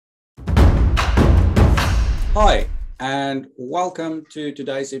Hi, and welcome to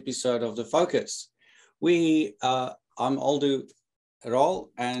today's episode of The Focus. I'm Aldo Rol,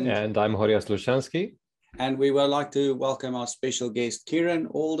 And I'm Horias Lushansky. And we would like to welcome our special guest, Kiron,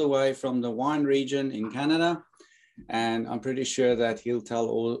 all the way from the wine region in Canada. And I'm pretty sure that he'll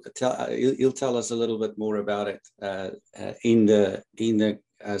tell us a little bit more about it in the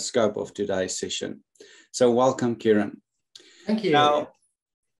scope of today's session. So welcome, Kiron. Thank you. Now,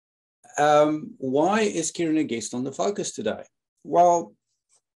 why is Kiron a guest on The Focus today? Well,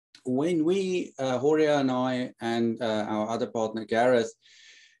 when Horia and I and our other partner, Gareth,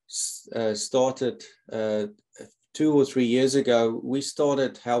 started 2 or 3 years ago, we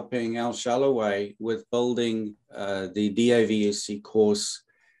started helping Al Shalloway with building the DAVSC course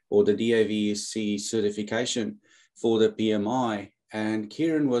or the DAVSC certification for the PMI. And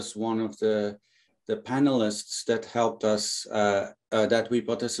Kiron was one of the panelists that helped us, that we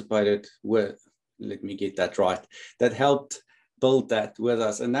participated with. Let me get that right. That helped build that with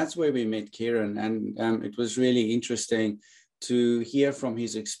us. And that's where we met Kiron. And it was really interesting to hear from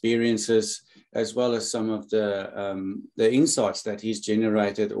his experiences, as well as some of the insights that he's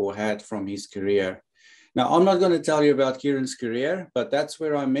generated or had from his career. Now, I'm not going to tell you about Kiron's career, but that's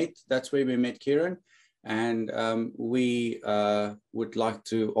where we met Kiron. And we would like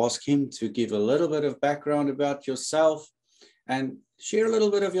to ask him to give a little bit of background about yourself and share a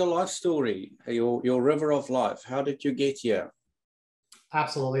little bit of your life story, your river of life. How did you get here?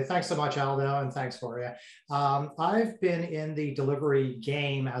 Absolutely. Thanks so much, Aldo, and thanks, Horia. I've been in the delivery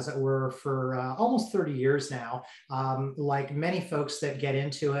game, as it were, for almost 30 years now. Like many folks that get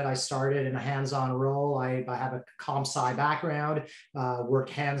into it, I started in a hands-on role. I have a comp-sci background, worked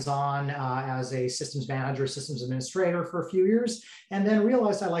hands-on as a systems manager, systems administrator for a few years, and then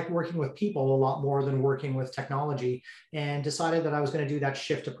realized I liked working with people a lot more than working with technology, and decided that I was going to do that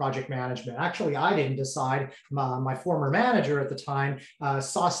shift to project management. Actually, I didn't decide. My former manager at the time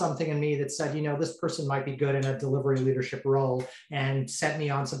saw something in me that said, this person might be good in a delivery leadership role, and sent me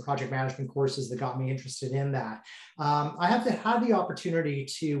on some project management courses that got me interested in that. I have had the opportunity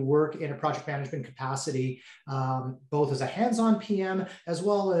to work in a project management capacity, both as a hands-on PM, as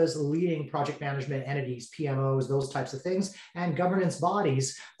well as leading project management entities, PMOs, those types of things, and governance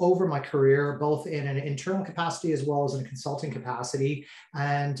bodies over my career, both in an internal capacity as well as in a consulting capacity.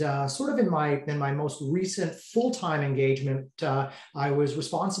 And sort of in my most recent full-time engagement, I was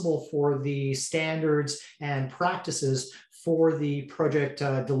responsible for the standards and practices for the project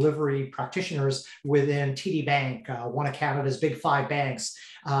delivery practitioners within TD Bank, one of Canada's big 5 banks.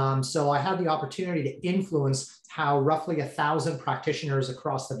 So I had the opportunity to influence how roughly 1,000 practitioners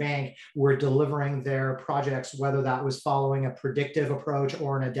across the bank were delivering their projects, whether that was following a predictive approach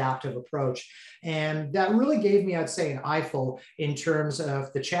or an adaptive approach. And that really gave me, I'd say, an eyeful in terms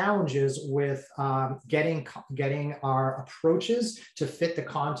of the challenges with getting our approaches to fit the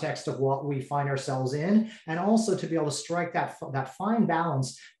context of what we find ourselves in, and also to be able to strike that fine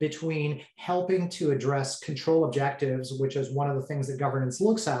balance between helping to address control objectives, which is one of the things that governance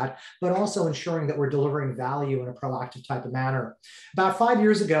looks at, but also ensuring that we're delivering value in a proactive type of manner. About 5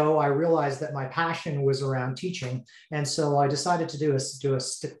 years ago, I realized that my passion was around teaching. And so I decided to do a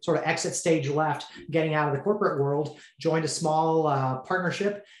sort of exit stage left, getting out of the corporate world, joined a small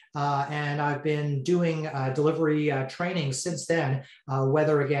partnership. And I've been doing delivery training since then,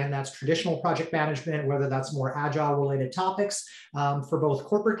 whether, again, that's traditional project management, whether that's more agile related topics for both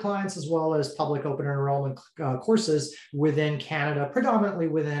corporate clients as well as public open enrollment courses within Canada, predominantly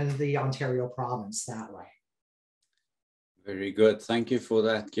within the Ontario province that way. Very good. Thank you for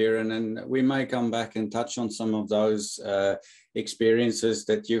that, Kiron. And we may come back and touch on some of those experiences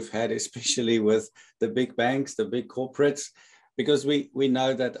that you've had, especially with the big banks, the big corporates, because we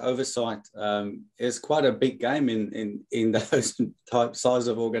know that oversight is quite a big game in those size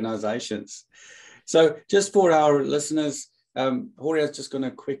of organizations. So just for our listeners, Horia is just going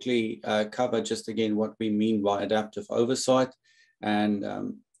to quickly cover just again what we mean by adaptive oversight. And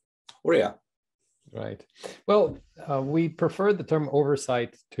Horia. Right. Well, we prefer the term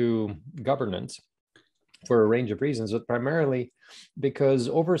oversight to governance for a range of reasons, but primarily because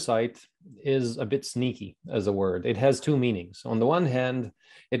oversight is a bit sneaky as a word. It has two meanings. On the one hand,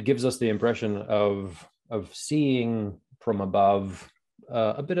 it gives us the impression of seeing from above,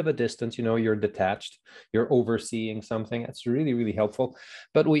 a bit of a distance, you're detached, you're overseeing something. That's really, really helpful.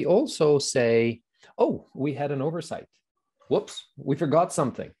 But we also say, oh, we had an oversight. Whoops, we forgot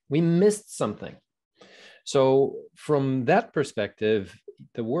something. We missed something. So from that perspective,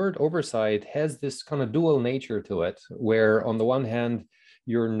 the word oversight has this kind of dual nature to it, where on the one hand,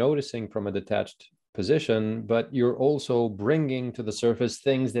 you're noticing from a detached position, but you're also bringing to the surface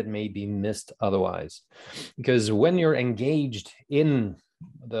things that may be missed otherwise. Because when you're engaged in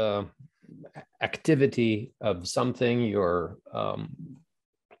the activity of something, you're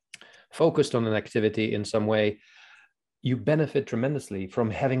focused on an activity in some way, you benefit tremendously from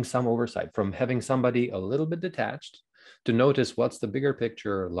having some oversight, from having somebody a little bit detached to notice what's the bigger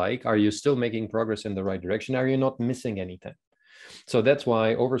picture like. Are you still making progress in the right direction? Are you not missing anything? So that's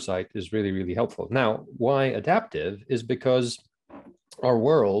why oversight is really, really helpful. Now, why adaptive is because our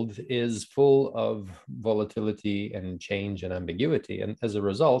world is full of volatility and change and ambiguity. And as a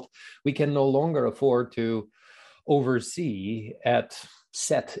result, we can no longer afford to oversee at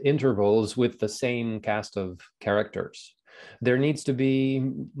set intervals with the same cast of characters. There needs to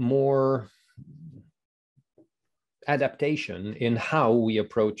be more adaptation in how we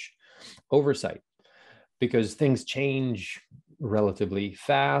approach oversight, because things change relatively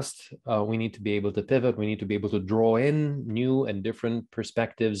fast. We need to be able to pivot. We need to be able to draw in new and different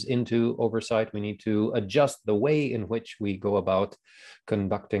perspectives into oversight. We need to adjust the way in which we go about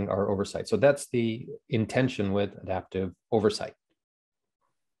conducting our oversight. So that's the intention with adaptive oversight.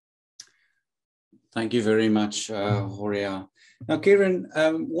 Thank you very much, Horia. Now, Kiron,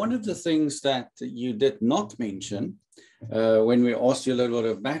 one of the things that you did not mention when we asked you a little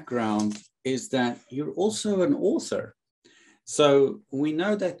bit of background is that you're also an author. So we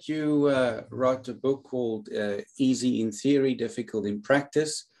know that you wrote a book called Easy in Theory, Difficult in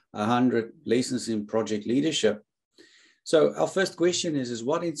Practice, 100 Lessons in Project Leadership. So our first question is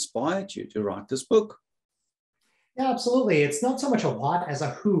what inspired you to write this book? Yeah, absolutely. It's not so much a what as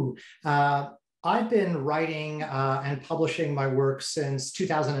a who. I've been writing and publishing my work since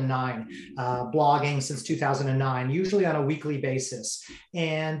 2009, blogging since 2009, usually on a weekly basis.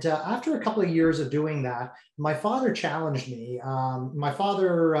 And after a couple of years of doing that, my father challenged me. My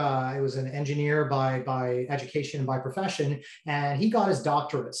father was an engineer by education, by profession, and he got his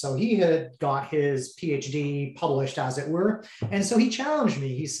doctorate. So he had got his PhD published, as it were. And so he challenged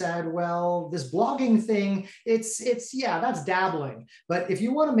me. He said, well, this blogging thing, yeah, that's dabbling. But if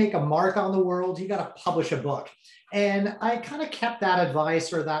you want to make a mark on the world, you got to publish a book. And I kind of kept that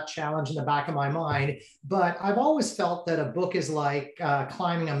advice or that challenge in the back of my mind, but I've always felt that a book is like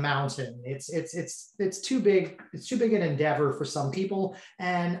climbing a mountain. It's too big. It's too big an endeavor for some people,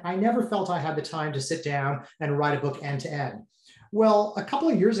 and I never felt I had the time to sit down and write a book end to end. Well, a couple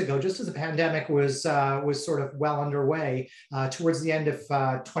of years ago, just as the pandemic was sort of well underway, towards the end of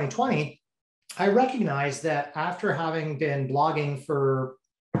 2020, I recognized that after having been blogging for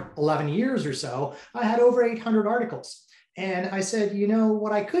 11 years or so, I had over 800 articles. And I said, you know,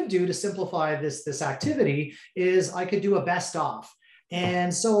 what I could do to simplify this activity is I could do a best of.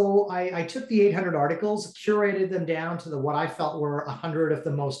 And so I took the 800 articles, curated them down to what I felt were 100 of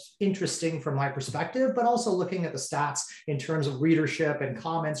the most interesting from my perspective, but also looking at the stats in terms of readership and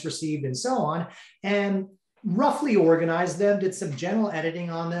comments received and so on, and roughly organized them, did some general editing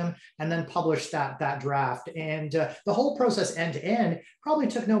on them, and then published that draft. And the whole process end to end probably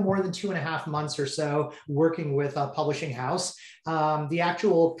took no more than 2.5 months or so working with a publishing house. The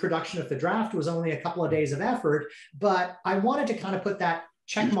actual production of the draft was only a couple of days of effort, but I wanted to kind of put that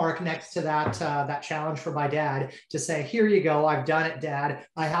check mark next to that challenge for my dad to say, here you go, I've done it, Dad.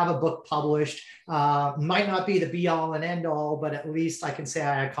 I have a book published. Might not be the be all and end all, but at least I can say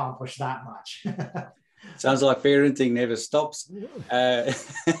I accomplished that much. Sounds like parenting never stops.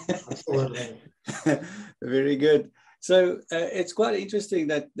 Absolutely. Very good. So it's quite interesting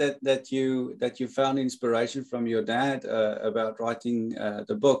that you found inspiration from your dad about writing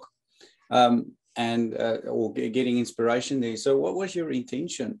the book, or getting inspiration there. So what was your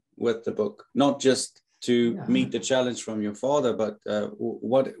intention with the book? Not just to meet the challenge from your father, but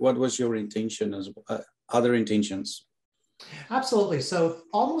what was your intention as other intentions? Absolutely. So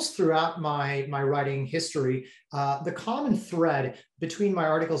almost throughout my writing history, the common thread between my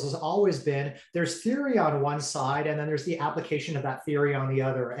articles has always been there's theory on one side, and then there's the application of that theory on the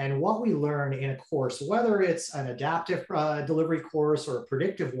other. And what we learn in a course, whether it's an adaptive delivery course or a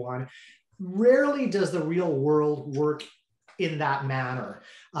predictive one, rarely does the real world work in that manner.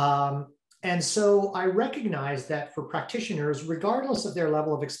 And so I recognize that for practitioners, regardless of their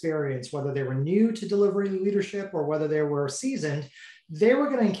level of experience, whether they were new to delivery leadership or whether they were seasoned, they were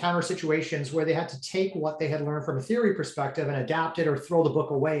going to encounter situations where they had to take what they had learned from a theory perspective and adapt it or throw the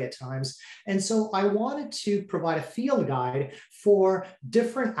book away at times. And so I wanted to provide a field guide for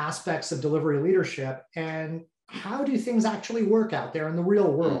different aspects of delivery leadership. And how do things actually work out there in the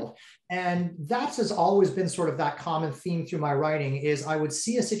real world? And that has always been sort of that common theme through my writing is I would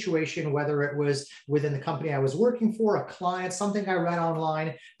see a situation, whether it was within the company I was working for, a client, something I read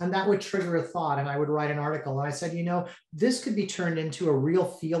online, and that would trigger a thought and I would write an article. And I said, you know, this could be turned into a real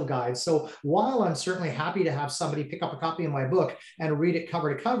field guide. So while I'm certainly happy to have somebody pick up a copy of my book and read it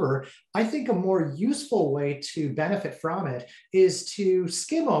cover to cover, I think a more useful way to benefit from it is to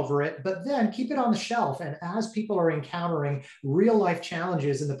skim over it, but then keep it on the shelf. And as people are encountering real life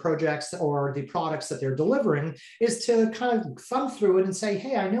challenges in the projects or the products that they're delivering, is to kind of thumb through it and say,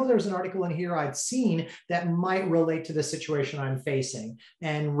 hey, I know there's an article in here I'd seen that might relate to the situation I'm facing,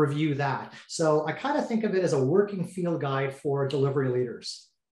 and review that. So I kind of think of it as a working field guide for delivery leaders.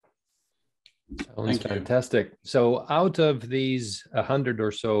 Sounds fantastic. So out of these 100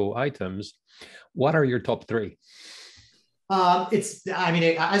 or so items, what are your top 3? I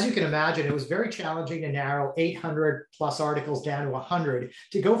mean, as you can imagine, it was very challenging to narrow 800 plus articles down to 100.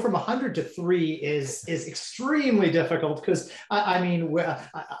 To go from 100 to 3 is extremely difficult because I mean,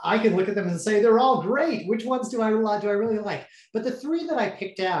 I can look at them and say they're all great. Which ones do I really like? But the 3 that I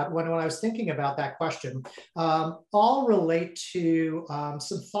picked out when I was thinking about that question all relate to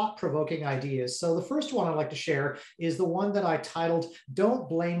some thought-provoking ideas. So the first one I'd like to share is the one that I titled, "Don't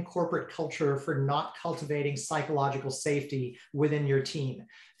Blame Corporate Culture for Not Cultivating Psychological Safety within your team."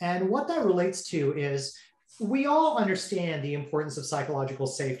 And what that relates to is we all understand the importance of psychological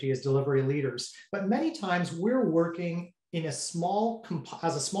safety as delivery leaders, but many times we're working in as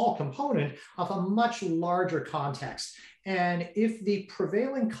a small component of a much larger context. And if the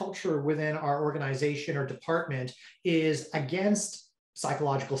prevailing culture within our organization or department is against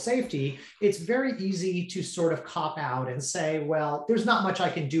psychological safety, it's very easy to sort of cop out and say, well, there's not much I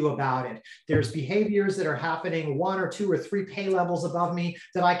can do about it. There's behaviors that are happening 1 or 2 or 3 pay levels above me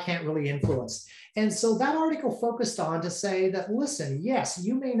that I can't really influence. And so that article focused on to say that, listen, yes,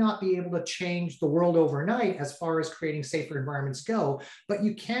 you may not be able to change the world overnight as far as creating safer environments go, but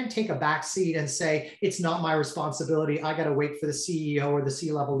you can take a back seat and say, it's not my responsibility. I got to wait for the CEO or the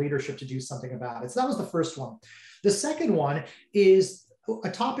C-level leadership to do something about it. So that was the first one. The second one is a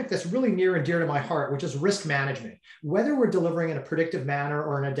topic that's really near and dear to my heart, which is risk management. Whether we're delivering in a predictive manner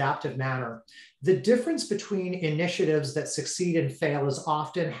or an adaptive manner, the difference between initiatives that succeed and fail is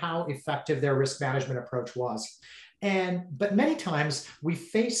often how effective their risk management approach was. But many times we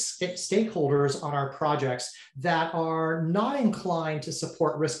face stakeholders on our projects that are not inclined to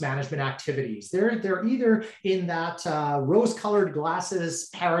support risk management activities. They're either in that rose-colored glasses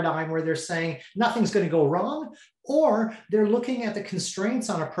paradigm where they're saying nothing's going to go wrong, or they're looking at the constraints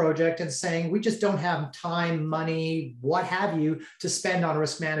on a project and saying, we just don't have time, money, what have you, to spend on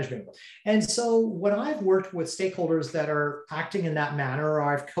risk management. And so when I've worked with stakeholders that are acting in that manner, or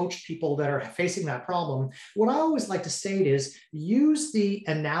I've coached people that are facing that problem, what I always like to state is use the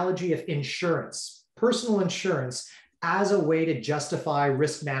analogy of insurance, personal insurance, as a way to justify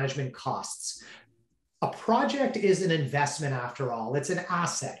risk management costs. A project is an investment after all. It's an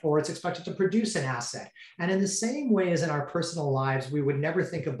asset, or it's expected to produce an asset. And in the same way as in our personal lives, we would never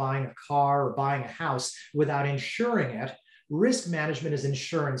think of buying a car or buying a house without insuring it. Risk management is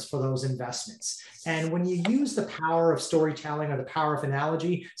insurance for those investments. And when you use the power of storytelling or the power of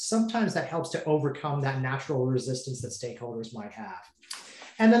analogy, sometimes that helps to overcome that natural resistance that stakeholders might have.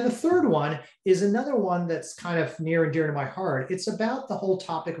 And then the third one is another one that's kind of near and dear to my heart. It's about the whole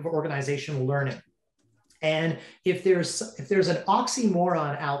topic of organizational learning. And if there's an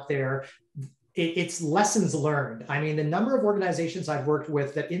oxymoron out there, it's lessons learned. I mean, the number of organizations I've worked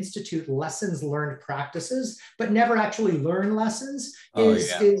with that institute lessons learned practices, but never actually learn lessons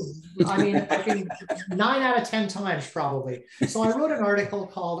is I mean, I think 9 out of 10 times probably. So I wrote an article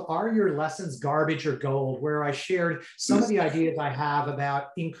called "Are Your Lessons Garbage or Gold?" where I shared some of the ideas I have about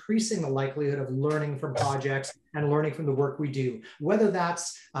increasing the likelihood of learning from projects and learning from the work we do, whether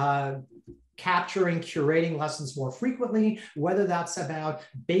that's capturing, curating lessons more frequently, whether that's about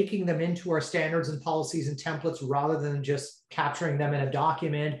baking them into our standards and policies and templates rather than just capturing them in a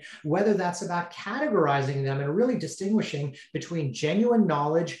document, whether that's about categorizing them and really distinguishing between genuine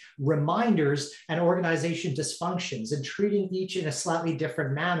knowledge, reminders, and organization dysfunctions, and treating each in a slightly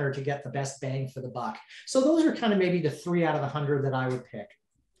different manner to get the best bang for the buck. So those are kind of maybe the 3 out of the 100 that I would pick.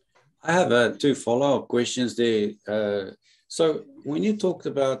 I have 2 follow-up questions there. So when you talked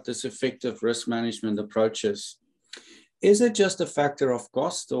about this effective risk management approaches, is it just a factor of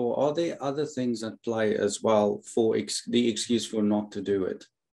cost, or are there other things at play as well for the excuse for not to do it?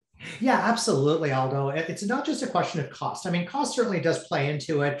 Yeah, absolutely, Aldo. It's not just a question of cost. I mean, cost certainly does play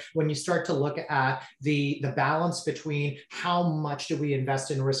into it when you start to look at the balance between how much do we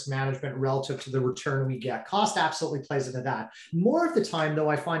invest in risk management relative to the return we get. Cost absolutely plays into that. More of the time, though,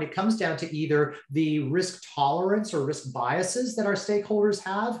 I find it comes down to either the risk tolerance or risk biases that our stakeholders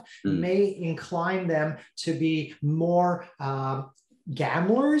have may incline them to be more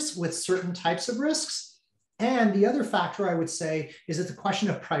gamblers with certain types of risks. And the other factor I would say is it's a question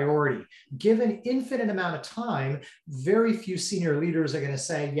of priority. Given infinite amount of time, very few senior leaders are going to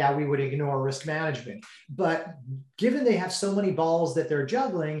say, yeah, we would ignore risk management. But given they have so many balls that they're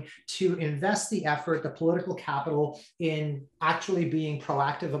juggling, to invest the effort, the political capital in actually being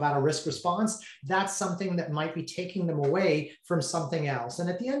proactive about a risk response, that's something that might be taking them away from something else. And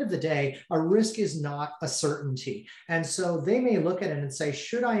at the end of the day, a risk is not a certainty. And so they may look at it and say,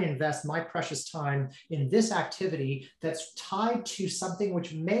 should I invest my precious time in this activity that's tied to something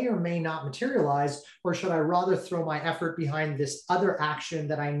which may or may not materialize, or should I rather throw my effort behind this other action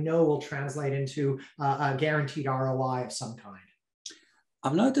that I know will translate into a guaranteed ROI of some kind?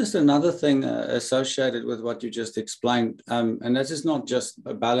 I've noticed another thing associated with what you just explained, and this is not just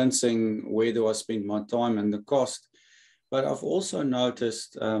balancing where do I spend my time and the cost, but I've also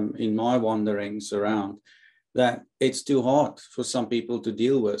noticed in my wanderings around that it's too hard for some people to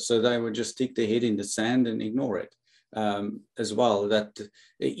deal with. So they would just stick their head in the sand and ignore it as well. That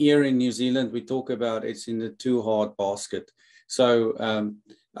here in New Zealand, we talk about it's in the too hard basket. So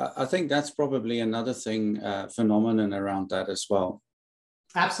I think that's probably another thing, phenomenon around that as well.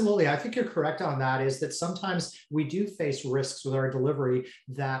 Absolutely. I think you're correct on that, is that sometimes we do face risks with our delivery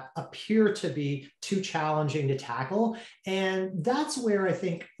that appear to be too challenging to tackle. And that's where I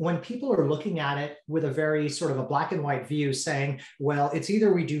think when people are looking at it with a very sort of a black and white view saying, well, it's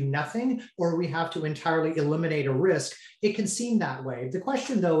either we do nothing or we have to entirely eliminate a risk, it can seem that way. The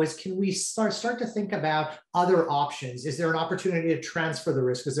question, though, is can we start to think about other options? Is there an opportunity to transfer the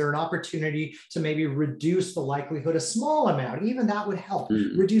risk? Is there an opportunity to maybe reduce the likelihood a small amount? Even that would help.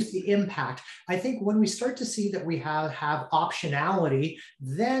 Reduce the impact. I think when we start to see that we have optionality,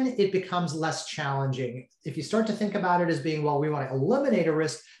 then it becomes less challenging. If you start to think about it as being, well, we want to eliminate a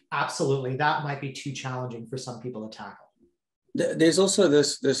risk, absolutely, that might be too challenging for some people to tackle. There's also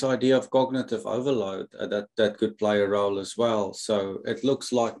this idea of cognitive overload that could play a role as well. So it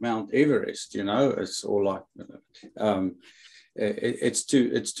looks like Mount Everest, you know, it's all like, it's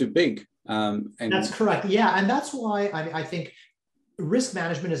too big. And that's correct. Yeah, and that's why I think risk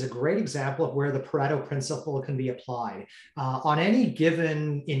management is a great example of where the Pareto principle can be applied. On any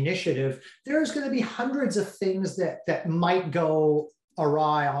given initiative, there's going to be hundreds of things that might go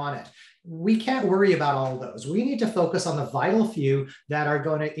awry on it. We can't worry about all those. We need to focus on the vital few that are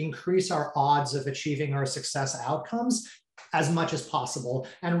going to increase our odds of achieving our success outcomes as much as possible,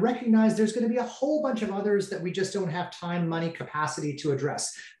 and recognize there's going to be a whole bunch of others that we just don't have time, money, capacity to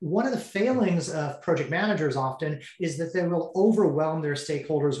address. One of the failings of project managers often is that they will overwhelm their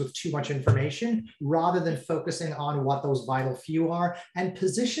stakeholders with too much information rather than focusing on what those vital few are and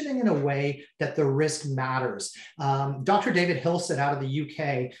positioning in a way that the risk matters. Dr. David Hilson out of the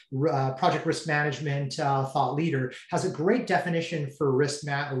UK, project risk management thought leader, has a great definition for risks.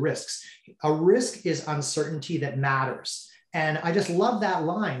 A risk is uncertainty that matters. And I just love that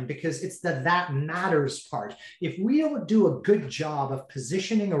line because it's the that matters part. If we don't do a good job of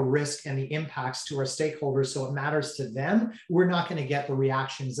positioning a risk and the impacts to our stakeholders so it matters to them, we're not going to get the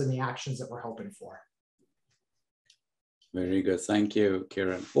reactions and the actions that we're hoping for. Very good. Thank you,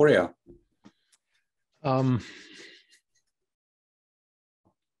 Kiron. Aurea.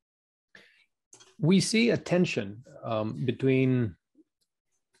 We see a tension between,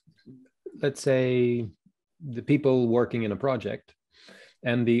 let's say, the people working in a project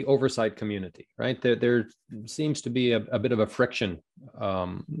and the oversight community, right? There seems to be a bit of a friction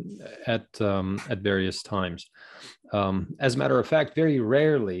at various times. As a matter of fact, very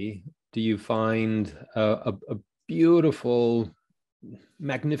rarely do you find a beautiful,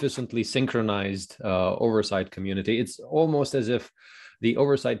 magnificently synchronized oversight community. It's almost as if the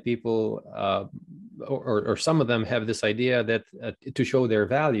oversight people, or some of them, have this idea that to show their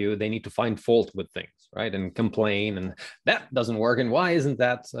value, they need to find fault with things, right? And complain, and that doesn't work, and why isn't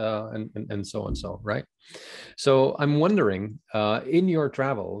that, and so and so, right? So I'm wondering, in your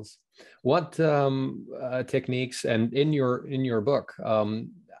travels, what techniques, and in your book,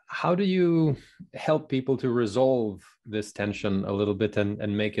 how do you help people to resolve this tension a little bit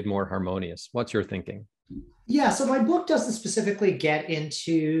and make it more harmonious? What's your thinking? Yeah, so my book doesn't specifically get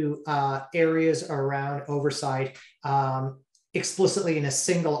into areas around oversight. explicitly in a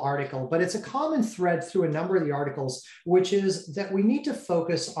single article, but it's a common thread through a number of the articles, which is that we need to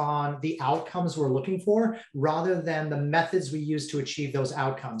focus on the outcomes we're looking for rather than the methods we use to achieve those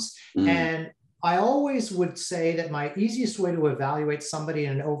outcomes. And I always would say that my easiest way to evaluate somebody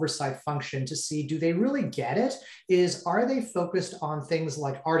in an oversight function to see, do they really get it, is are they focused on things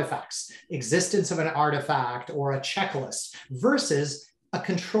like artifacts, existence of an artifact or a checklist versus a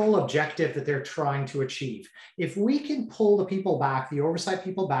control objective that they're trying to achieve. If we can pull the people back, the oversight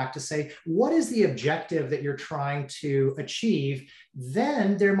people back to say, what is the objective that you're trying to achieve?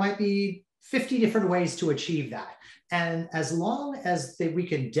 Then there might be 50 different ways to achieve that. And as long as we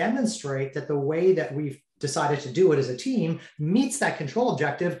can demonstrate that the way that we've decided to do it as a team meets that control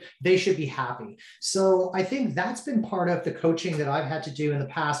objective, they should be happy. So I think that's been part of the coaching that I've had to do in the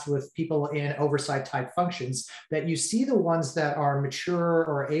past with people in oversight type functions, that you see the ones that are mature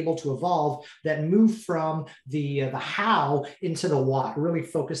or able to evolve that move from the how into the what, really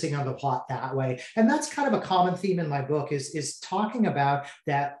focusing on the what that way. And that's kind of a common theme in my book is talking about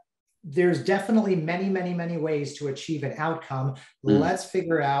that. There's definitely many ways to achieve an outcome. Let's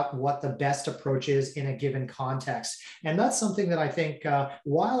figure out what the best approach is in a given context. And that's something that I think,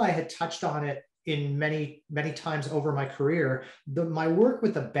 while I had touched on it in many times over my career, my work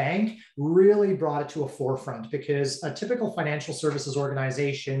with the bank really brought it to a forefront, because a typical financial services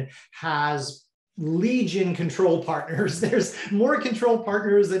organization has legion control partners. There's more control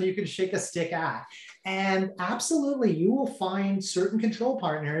partners than you can shake a stick at. And absolutely, you will find certain control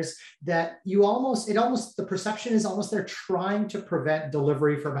partners that the perception is almost they're trying to prevent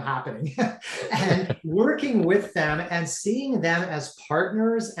delivery from happening. And working with them and seeing them as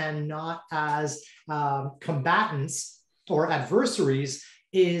partners and not as combatants or adversaries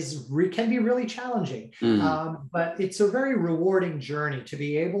can be really challenging. But it's a very rewarding journey to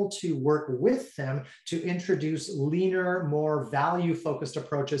be able to work with them to introduce leaner, more value-focused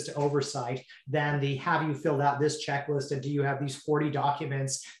approaches to oversight than the have you filled out this checklist and do you have these 40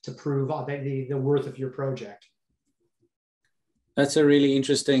 documents to prove the worth of your project. That's a really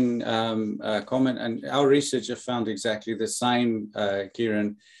interesting comment, and our research have found exactly the same,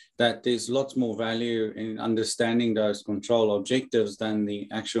 Kiron, that there's lots more value in understanding those control objectives than the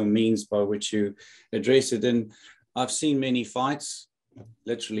actual means by which you address it. And I've seen many fights,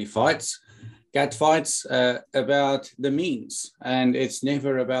 literally fights, cat fights about the means, and it's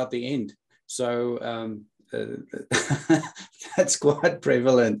never about the end. So that's quite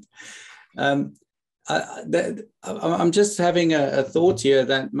prevalent. I'm just having a thought here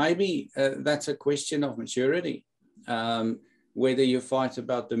that maybe that's a question of maturity. Whether you fight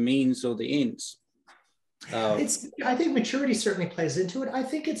about the means or the ends. I think maturity certainly plays into it. I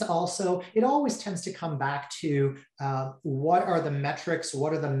think it always tends to come back to what are the metrics,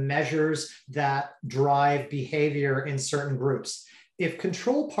 what are the measures that drive behavior in certain groups. If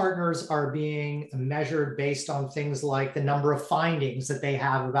control partners are being measured based on things like the number of findings that they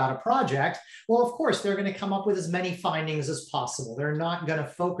have about a project, well, of course, they're going to come up with as many findings as possible. They're not going to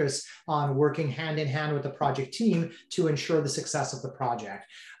focus on working hand in hand with the project team to ensure the success of the project.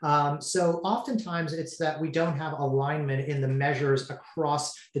 So oftentimes it's that we don't have alignment in the measures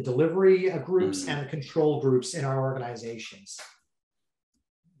across the delivery groups and the control groups in our organizations.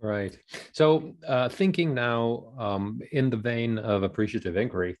 Right. So thinking now in the vein of appreciative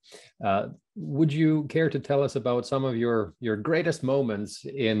inquiry, would you care to tell us about some of your greatest moments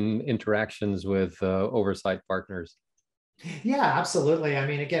in interactions with oversight partners? Yeah, absolutely. I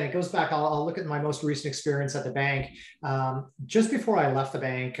mean, again, it goes back, I'll look at my most recent experience at the bank. Just before I left the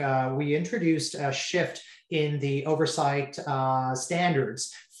bank, we introduced a shift in the oversight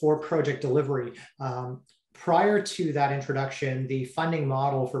standards for project delivery. Prior to that introduction, the funding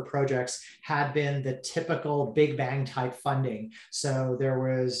model for projects had been the typical big bang type funding. So there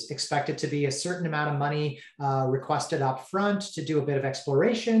was expected to be a certain amount of money requested up front to do a bit of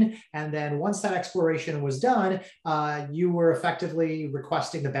exploration. And then once that exploration was done, you were effectively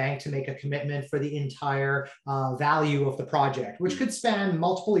requesting the bank to make a commitment for the entire value of the project, which could span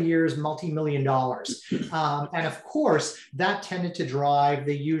multiple years, multi-million dollars. And of course, that tended to drive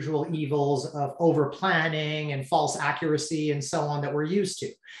the usual evils of over planning and false accuracy and so on that we're used to.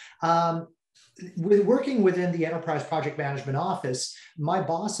 With working within the enterprise project management office, my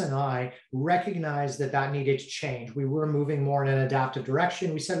boss and I recognized that needed to change. We were moving more in an adaptive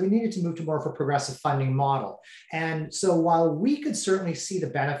direction. We said we needed to move to more of a progressive funding model. And so while we could certainly see the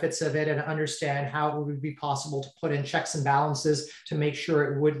benefits of it and understand how it would be possible to put in checks and balances to make sure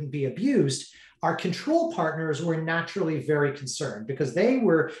it wouldn't be abused, Our control partners were naturally very concerned because they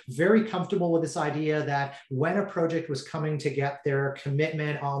were very comfortable with this idea that when a project was coming to get their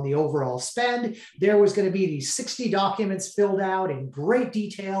commitment on the overall spend, there was going to be these 60 documents filled out in great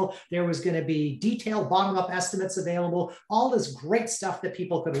detail. There was going to be detailed bottom-up estimates available, all this great stuff that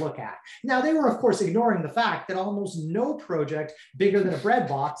people could look at. Now, they were, of course, ignoring the fact that almost no project bigger than a bread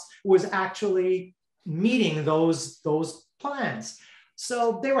box was actually meeting those plans.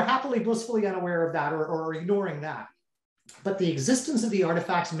 So they were happily, blissfully unaware of that or ignoring that. But the existence of the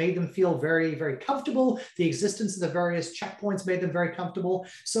artifacts made them feel very, very comfortable. The existence of the various checkpoints made them very comfortable.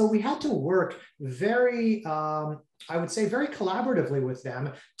 So we had to work very, I would say, very collaboratively with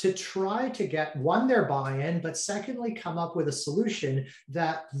them to try to get, one, their buy-in, but secondly, come up with a solution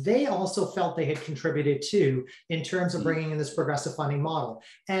that they also felt they had contributed to in terms of bringing in this progressive funding model.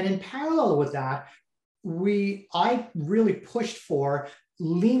 And in parallel with that, I really pushed for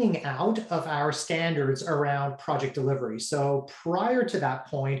leaning out of our standards around project delivery. So prior to that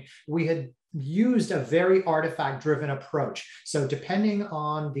point, we had used a very artifact-driven approach. So depending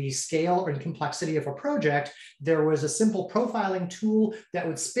on the scale and complexity of a project, there was a simple profiling tool that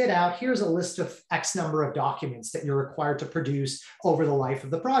would spit out, here's a list of X number of documents that you're required to produce over the life of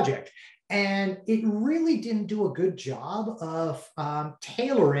the project. And it really didn't do a good job of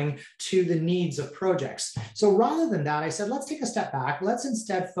tailoring to the needs of projects. So rather than that, I said, let's take a step back. Let's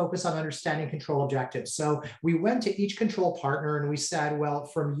instead focus on understanding control objectives. So we went to each control partner and we said, well,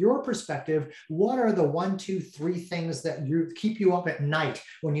 from your perspective, what are the 1, 2, 3 things that keep you up at night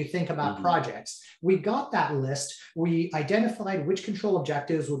when you think about projects? We got that list. We identified which control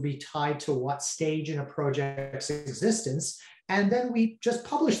objectives would be tied to what stage in a project's existence. And then we just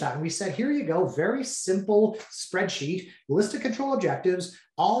published that. And we said, here you go, very simple spreadsheet, list of control objectives.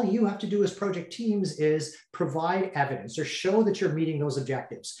 All you have to do as project teams is provide evidence or show that you're meeting those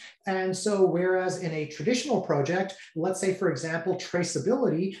objectives. And so whereas in a traditional project, let's say, for example,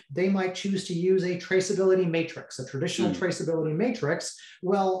 traceability, they might choose to use a traceability matrix, a traditional traceability matrix.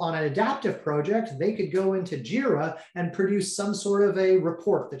 Well, on an adaptive project, they could go into Jira and produce some sort of a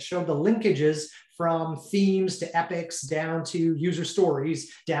report that showed the linkages from themes to epics down to user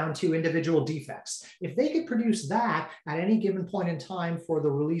stories, down to individual defects. If they could produce that at any given point in time for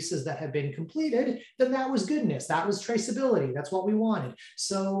the releases that had been completed, then that was goodness. That was traceability. That's what we wanted.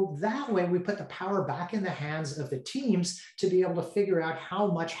 So that way we put the power back in the hands of the teams to be able to figure out how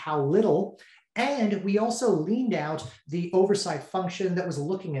much, how little. And we also leaned out the oversight function that was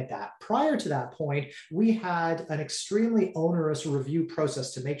looking at that. Prior to that point, we had an extremely onerous review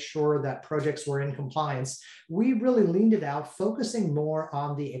process to make sure that projects were in compliance. We really leaned it out, focusing more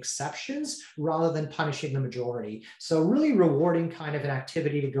on the exceptions rather than punishing the majority. So really rewarding kind of an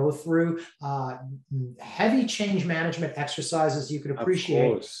activity to go through, heavy change management exercises you could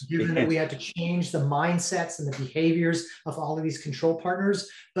appreciate, given that we had to change the mindsets and the behaviors of all of these control partners.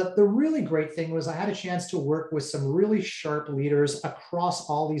 But the really great thing was I had a chance to work with some really sharp leaders across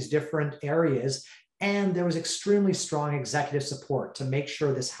all these different areas. And there was extremely strong executive support to make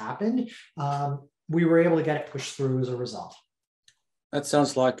sure this happened. We were able to get it pushed through as a result. That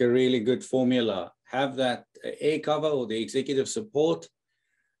sounds like a really good formula. Have that air cover or the executive support,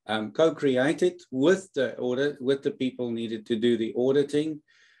 co-create it with the audit, with the people needed to do the auditing,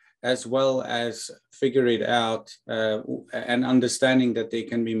 as well as figure it out and understanding that there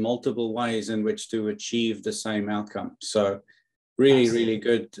can be multiple ways in which to achieve the same outcome. So really, really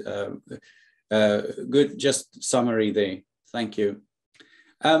good, good just summary there. Thank you.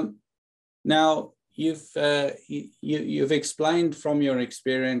 Now, you've explained from your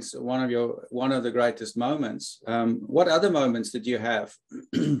experience one of the greatest moments. What other moments did you have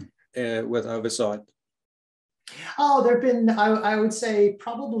with oversight? Oh, there have been, I would say,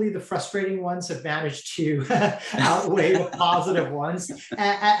 probably the frustrating ones have managed to outweigh the positive ones.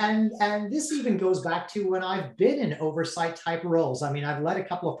 And this even goes back to when I've been in oversight type roles. I mean, I've led a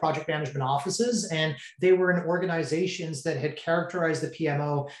couple of project management offices, and they were in organizations that had characterized the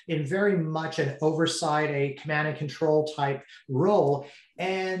PMO in very much an oversight, a command and control type role.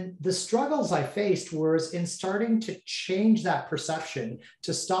 And the struggles I faced was in starting to change that perception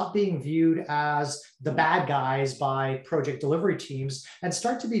to stop being viewed as the bad guys by project delivery teams and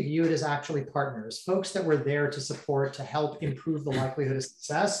start to be viewed as actually partners, folks that were there to support, to help improve the likelihood of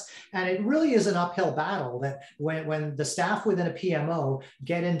success. And it really is an uphill battle that when the staff within a PMO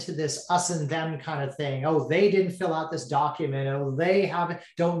get into this us and them kind of thing, oh, they didn't fill out this document, oh, they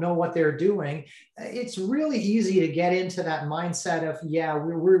don't know what they're doing. It's really easy to get into that mindset of, yeah,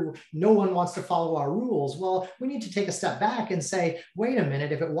 no one wants to follow our rules. Well, we need to take a step back and say, wait a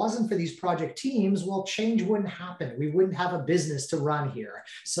minute, if it wasn't for these project teams, well, change wouldn't happen. We wouldn't have a business to run here.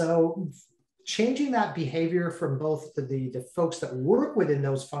 So changing that behavior from both the folks that work within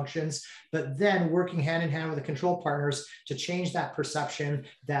those functions, but then working hand in hand with the control partners to change that perception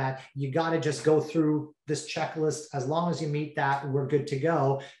that you got to just go through this checklist. As long as you meet that, we're good to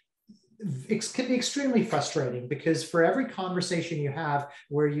go. It can be extremely frustrating because for every conversation you have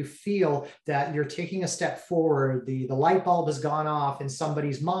where you feel that you're taking a step forward, the light bulb has gone off in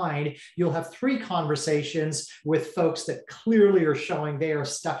somebody's mind, you'll have 3 conversations with folks that clearly are showing they are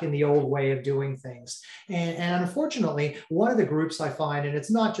stuck in the old way of doing things. And unfortunately, one of the groups I find, and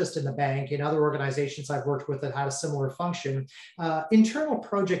it's not just in the bank, in other organizations I've worked with that had a similar function, internal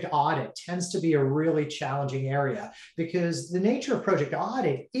project audit tends to be a really challenging area because the nature of project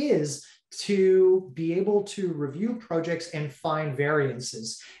audit is to be able to review projects and find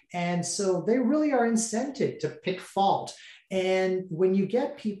variances. And so they really are incented to pick fault. And when you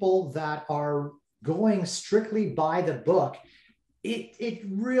get people that are going strictly by the book, it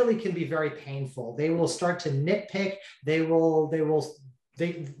really can be very painful. They will start to nitpick.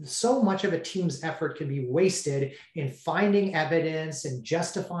 So much of a team's effort can be wasted in finding evidence and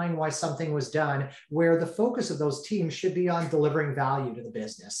justifying why something was done, where the focus of those teams should be on delivering value to the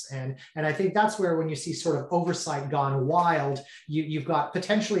business. And I think that's where, when you see sort of oversight gone wild, you've got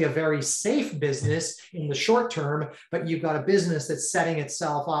potentially a very safe business in the short term, but you've got a business that's setting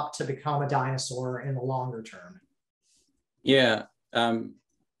itself up to become a dinosaur in the longer term. Yeah.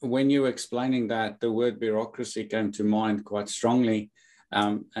 When you were explaining that, the word bureaucracy came to mind quite strongly.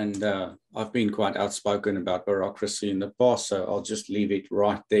 I've been quite outspoken about bureaucracy in the past, so I'll just leave it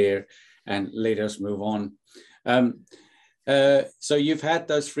right there and let us move on. So you've had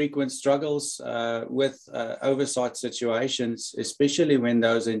those frequent struggles with oversight situations, especially when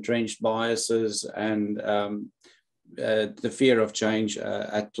those entrenched biases and the fear of change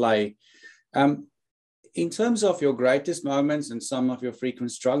at play. In terms of your greatest moments and some of your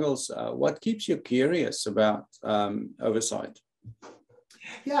frequent struggles, what keeps you curious about oversight?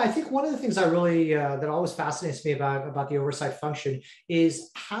 Yeah, I think one of the things I really, that always fascinates me about the oversight function is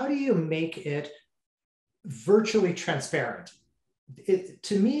how do you make it virtually transparent?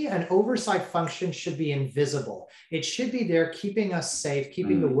 To me, an oversight function should be invisible. It should be there keeping us safe,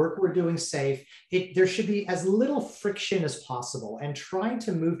 keeping the work we're doing safe. There should be as little friction as possible, and trying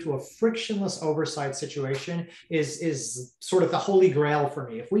to move to a frictionless oversight situation is sort of the holy grail for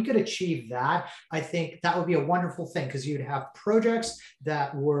me. If we could achieve that, I think that would be a wonderful thing, because you'd have projects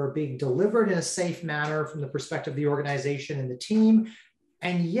that were being delivered in a safe manner from the perspective of the organization and the team,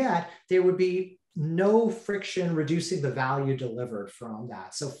 and yet there would be no friction reducing the value delivered from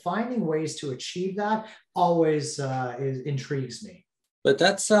that. So finding ways to achieve that always intrigues me. But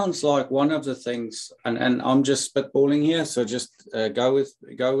that sounds like one of the things, and I'm just spitballing here, so just go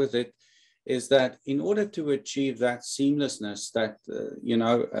with it, is that in order to achieve that seamlessness that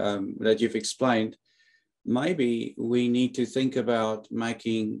that you've explained, maybe we need to think about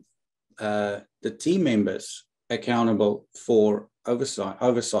making the team members accountable for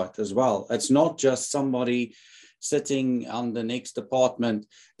oversight as well. It's not just somebody sitting on the next department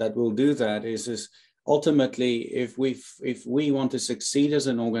that will do that. Is ultimately, if we want to succeed as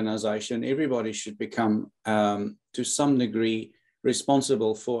an organization, everybody should become to some degree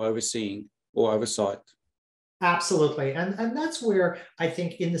responsible for overseeing or oversight. Absolutely. And that's where I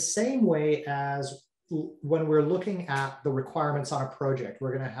think, in the same way as when we're looking at the requirements on a project,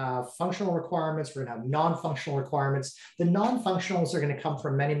 we're going to have functional requirements, we're going to have non-functional requirements. The non-functionals are going to come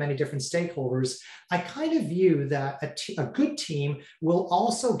from many, many different stakeholders. I kind of view that a good team will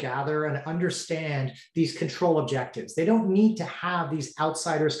also gather and understand these control objectives. They don't need to have these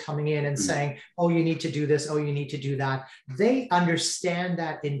outsiders coming in and saying, oh, you need to do this, oh, you need to do that. They understand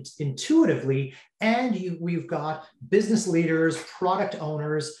that intuitively. And we've got business leaders, product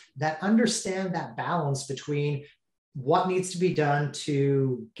owners that understand that balance between what needs to be done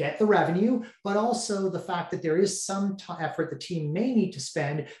to get the revenue, but also the fact that there is some effort the team may need to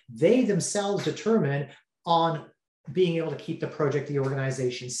spend, they themselves determine, on being able to keep the project, the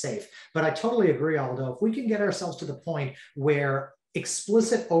organization safe. But I totally agree, Aldo. If we can get ourselves to the point where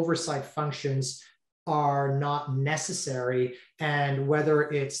explicit oversight functions are not necessary, and whether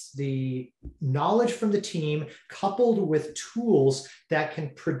it's the knowledge from the team coupled with tools that can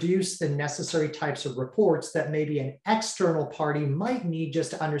produce the necessary types of reports that maybe an external party might need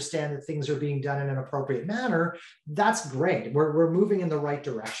just to understand that things are being done in an appropriate manner, that's great. We're moving in the right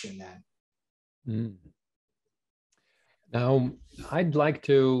direction then. Now, I'd like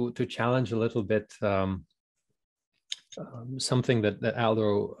to challenge a little bit something that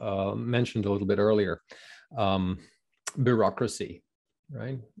Aldo mentioned a little bit earlier, bureaucracy,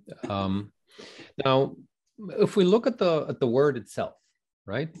 right? Now, if we look at the word itself,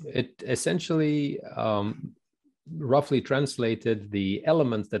 right? It essentially, roughly translated, the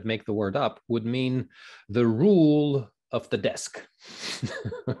elements that make the word up would mean the rule of the desk,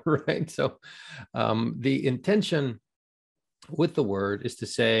 right? So the intention with the word is to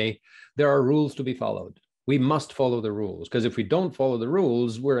say there are rules to be followed. We must follow the rules, because if we don't follow the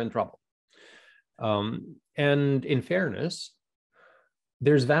rules, we're in trouble. And in fairness,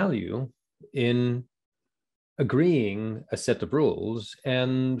 there's value in agreeing a set of rules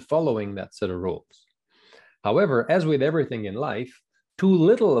and following that set of rules. However, as with everything in life, too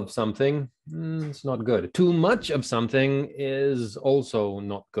little of something, it's not good. Too much of something is also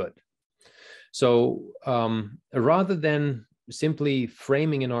not good. So rather than simply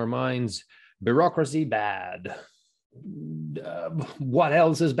framing in our minds, bureaucracy bad, what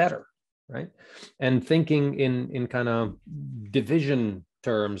else is better, right? And thinking in kind of division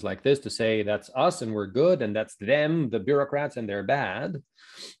terms like this, to say that's us and we're good, and that's them, the bureaucrats, and they're bad.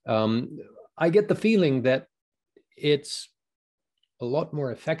 I get the feeling that it's a lot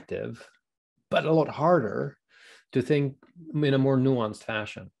more effective, but a lot harder to think in a more nuanced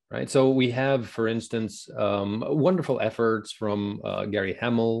fashion, right? So we have, for instance, wonderful efforts from Gary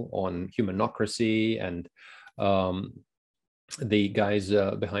Hamel on humanocracy, and the guys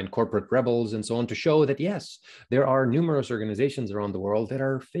behind Corporate Rebels and so on, to show that, yes, there are numerous organizations around the world that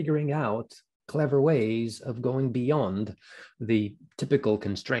are figuring out clever ways of going beyond the typical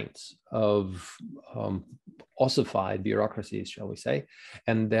constraints of ossified bureaucracies, shall we say,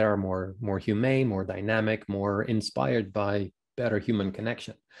 and that are more humane, more dynamic, more inspired by better human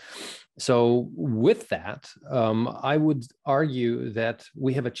connection. So with that, I would argue that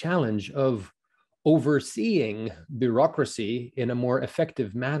we have a challenge of overseeing bureaucracy in a more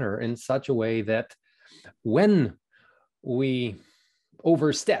effective manner, in such a way that when we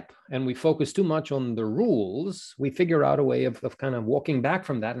overstep and we focus too much on the rules, we figure out a way of kind of walking back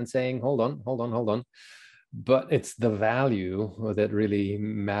from that and saying, hold on. But it's the value that really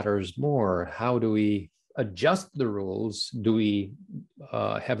matters more. How do we adjust the rules? Do we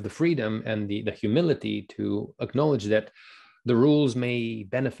have the freedom and the humility to acknowledge that the rules may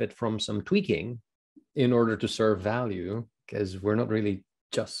benefit from some tweaking in order to serve value? Because we're not really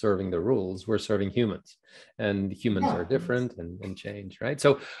just serving the rules, we're serving humans, and humans are different and change, right?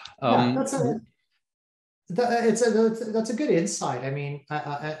 So that's a good insight. I mean,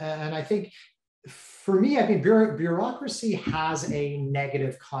 and I think for me, I mean, bureaucracy has a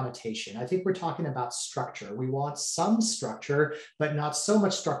negative connotation. I think we're talking about structure. We want some structure, but not so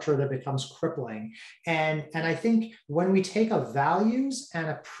much structure that becomes crippling. And I think when we take a values and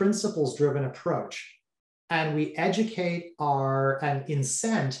a principles-driven approach, and we educate and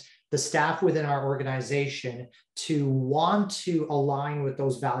incent the staff within our organization to want to align with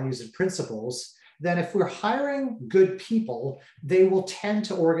those values and principles, then if we're hiring good people, they will tend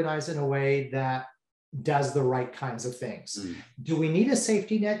to organize in a way that does the right kinds of things. Do we need a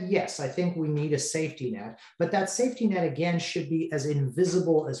safety net? Yes, I think we need a safety net, but that safety net, again, should be as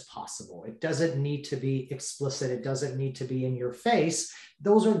invisible as possible. It doesn't need to be explicit. It doesn't need to be in your face.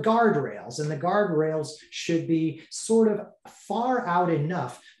 Those are guardrails, and the guardrails should be sort of far out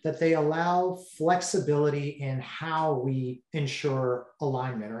enough that they allow flexibility in how we ensure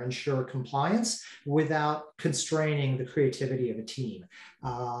alignment or ensure compliance without constraining the creativity of a team.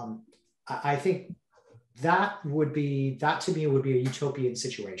 I think that to me would be a utopian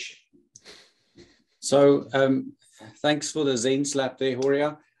situation. So thanks for the Zen slap there,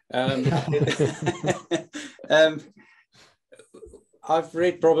 Horia. I've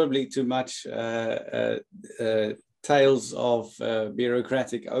read probably too much tales of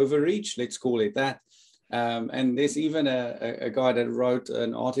bureaucratic overreach, let's call it that. And there's even a guy that wrote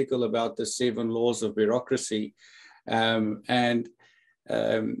an article about the 7 laws of bureaucracy.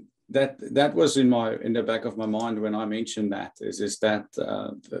 That was in the back of my mind when I mentioned that, is that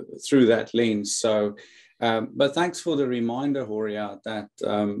through that lens. So, but thanks for the reminder, Horia, that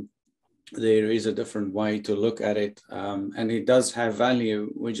there is a different way to look at it, and it does have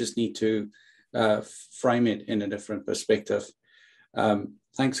value. We just need to frame it in a different perspective.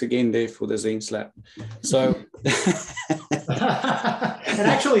 Thanks again, Dave, for the Zen slap. So, and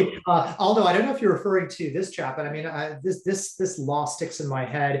actually, Aldo, I don't know if you're referring to this chap, but I mean, this law sticks in my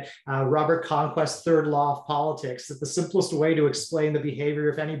head. Robert Conquest's 3rd law of politics, that the simplest way to explain the behavior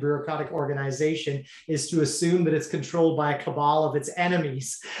of any bureaucratic organization is to assume that it's controlled by a cabal of its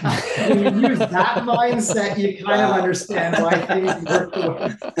enemies. When you use that mindset, you kind of understand why things work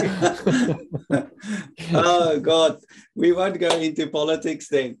the way. Oh God, we won't go into politics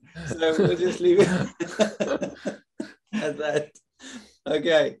then, so we'll just leave it at that.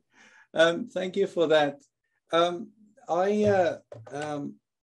 Okay, thank you for that.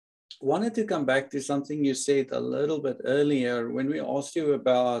 wanted to come back to something you said a little bit earlier when we asked you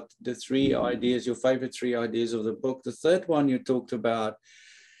about the 3 ideas, your favorite 3 ideas of the book. The third one, you talked about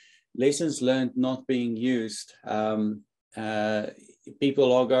lessons learned not being used.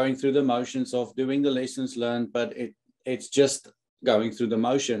 People are going through the motions of doing the lessons learned, but it's just going through the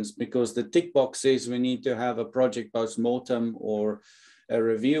motions because the tick box says we need to have a project post-mortem or a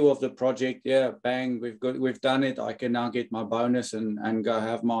review of the project. Yeah, bang, we've done it. I can now get my bonus and go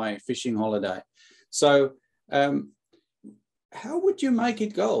have my fishing holiday. So how would you make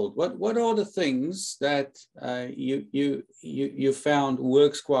it gold? What are the things that you found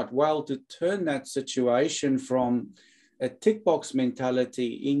works quite well to turn that situation from a tick box mentality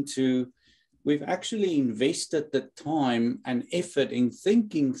into we've actually invested the time and effort in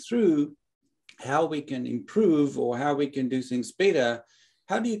thinking through how we can improve or how we can do things better?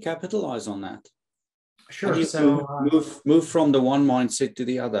 How do you capitalize on that? Sure. So move from the one mindset to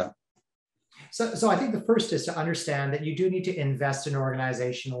the other. So I think the first is to understand that you do need to invest in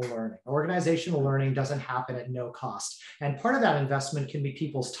organizational learning. Organizational learning doesn't happen at no cost. And part of that investment can be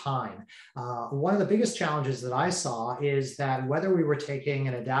people's time. One of the biggest challenges that I saw is that whether we were taking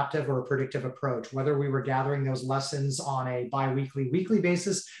an adaptive or a predictive approach, whether we were gathering those lessons on a bi-weekly, weekly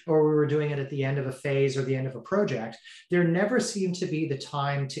basis, or we were doing it at the end of a phase or the end of a project, there never seemed to be the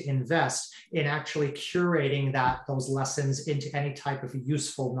time to invest in actually curating those lessons into any type of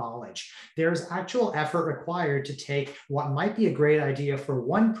useful knowledge. There's actual effort required to take what might be a great idea for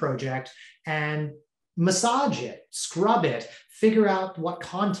one project and massage it, scrub it, figure out what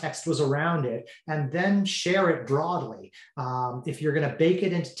context was around it, and then share it broadly. If you're going to bake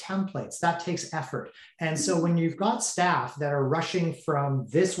it into templates, that takes effort. And so when you've got staff that are rushing from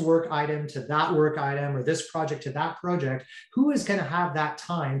this work item to that work item or this project to that project, who is going to have that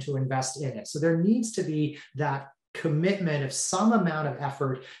time to invest in it? So there needs to be that commitment of some amount of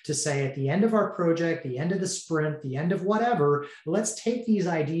effort to say at the end of our project, the end of the sprint, the end of whatever, let's take these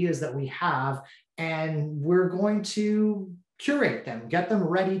ideas that we have and we're going to curate them, get them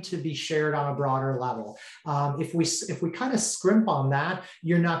ready to be shared on a broader level. If we kind of scrimp on that,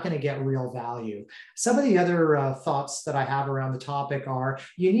 you're not going to get real value. Some of the other thoughts that I have around the topic are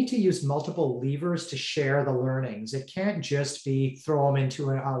you need to use multiple levers to share the learnings. It can't just be throw them into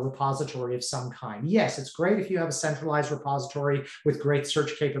a repository of some kind. Yes, it's great if you have a centralized repository with great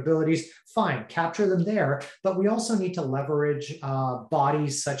search capabilities. Fine, capture them there. But we also need to leverage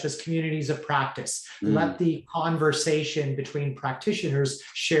bodies such as communities of practice. Let the conversation between practitioners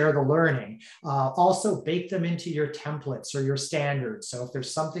share the learning. Also bake them into your templates or your standards. So if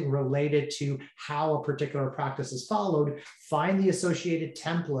there's something related to how a particular practice is followed, find the associated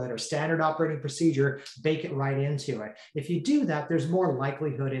template or standard operating procedure, bake it right into it. If you do that, there's more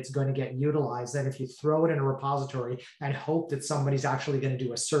likelihood it's going to get utilized than if you throw it in a repository and hope that somebody's actually going to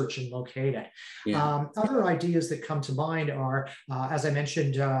do a search and locate it. Yeah. Other ideas that come to mind are, as I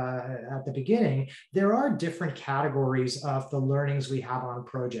mentioned at the beginning, there are different categories of the learnings we have on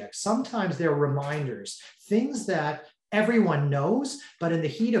projects. Sometimes they're reminders, things that everyone knows, but in the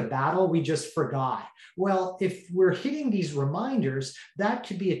heat of battle, we just forgot. Well, if we're hitting these reminders, that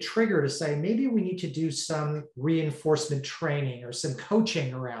could be a trigger to say, maybe we need to do some reinforcement training or some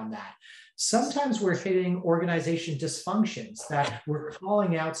coaching around that. Sometimes we're hitting organization dysfunctions that we're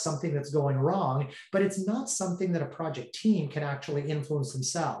calling out something that's going wrong, but it's not something that a project team can actually influence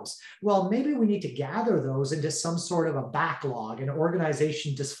themselves. Well, maybe we need to gather those into some sort of a backlog, an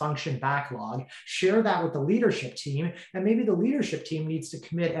organization dysfunction backlog, share that with the leadership team, and maybe the leadership team needs to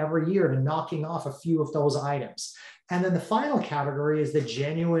commit every year to knocking off a few of those items. And then the final category is the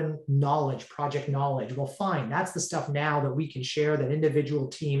genuine knowledge, project knowledge. Well, fine, that's the stuff now that we can share that individual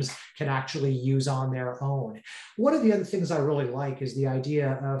teams can actually use on their own. One of the other things I really like is the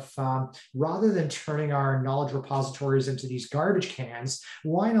idea of rather than turning our knowledge repositories into these garbage cans,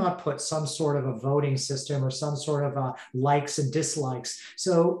 why not put some sort of a voting system or some sort of likes and dislikes?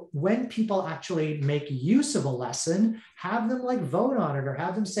 So when people actually make use of a lesson, have them like vote on it or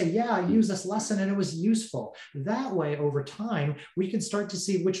have them say, yeah, I used this lesson and it was useful. That way, over time, we can start to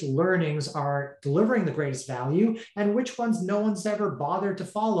see which learnings are delivering the greatest value and which ones no one's ever bothered to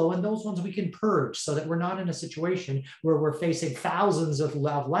follow. And those ones we can purge so that we're not in a situation where we're facing thousands of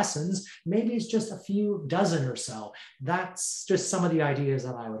lessons. Maybe it's just a few dozen or so. That's just some of the ideas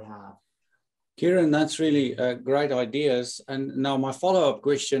that I would have. Kiron, that's really great ideas. And now my follow-up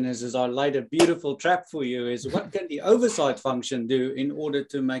question is, as I laid a beautiful trap for you, is what can the oversight function do in order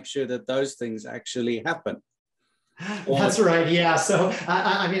to make sure that those things actually happen? That's right. Yeah. So,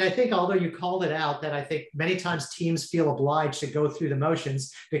 I mean, I think although you called it out, that I think many times teams feel obliged to go through the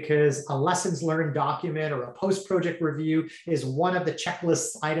motions because a lessons learned document or a post-project review is one of the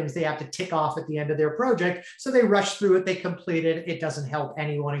checklist items they have to tick off at the end of their project. So they rush through it, they complete it. It doesn't help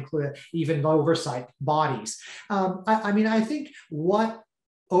anyone, including even oversight bodies. I mean, I think what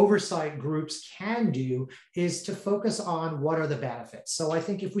oversight groups can do is to focus on what are the benefits. So I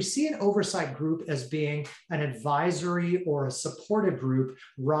think if we see an oversight group as being an advisory or a supportive group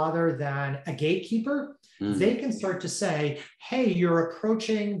rather than a gatekeeper, they can start to say, hey, you're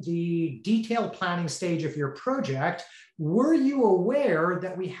approaching the detailed planning stage of your project. Were you aware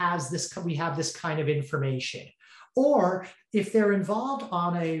that we have this kind of information? Or if they're involved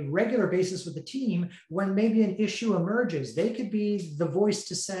on a regular basis with the team, when maybe an issue emerges, they could be the voice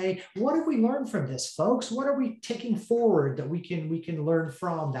to say, what have we learned from this, folks? What are we taking forward that we can learn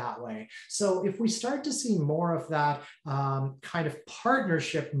from that way? So if we start to see more of that kind of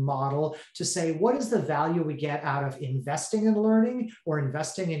partnership model to say, what is the value we get out of investing in learning or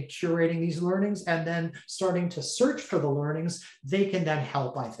investing in curating these learnings and then starting to search for the learnings, they can then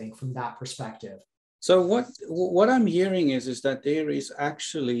help, I think, from that perspective. So what I'm hearing is that there is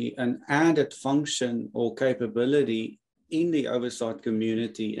actually an added function or capability in the oversight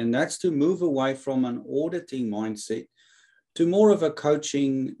community, and that's to move away from an auditing mindset to more of a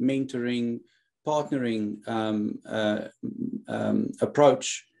coaching, mentoring, partnering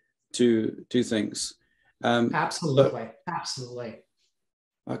approach to things. Absolutely.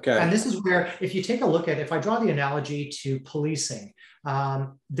 Okay. And this is where, if you take a look at, if I draw the analogy to policing,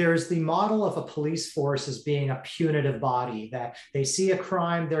 there's the model of a police force as being a punitive body, that they see a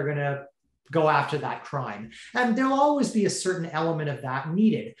crime, they're going to go after that crime. And there'll always be a certain element of that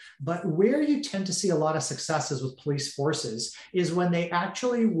needed. But where you tend to see a lot of successes with police forces is when they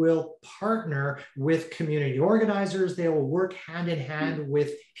actually will partner with community organizers. They will work hand in hand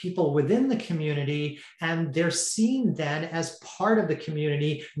with people within the community, and they're seen then as part of the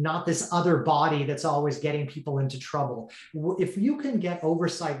community, not this other body that's always getting people into trouble. If you can get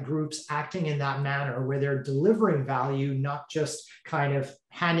oversight groups acting in that manner where they're delivering value, not just kind of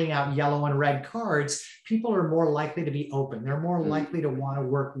handing out yellow and red cards, people are more likely to be open. They're more likely to want to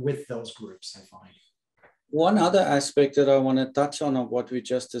work with those groups, I find. One other aspect that I want to touch on of what we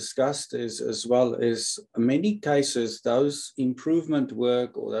just discussed is in many cases, those improvement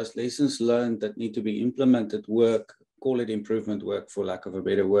work or those lessons learned that need to be implemented work, call it improvement work for lack of a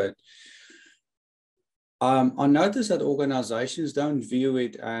better word. I notice that organizations don't view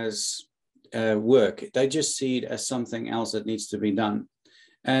it as work. They just see it as something else that needs to be done.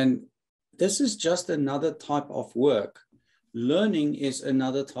 And this is just another type of work. Learning is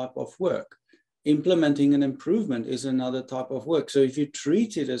another type of work. Implementing an improvement is another type of work. So if you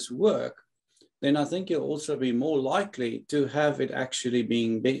treat it as work, then I think you'll also be more likely to have it actually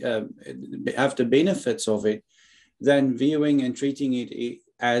have the benefits of it than viewing and treating it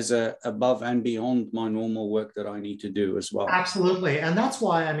as above and beyond my normal work that I need to do as well. Absolutely. And that's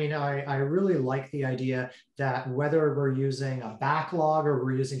why, I mean, I really like the idea that whether we're using a backlog or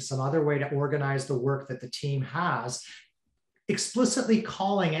we're using some other way to organize the work that the team has, explicitly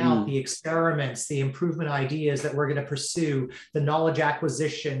calling out the experiments, the improvement ideas that we're going to pursue, the knowledge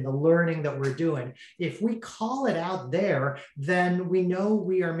acquisition, the learning that we're doing. If we call it out there, then we know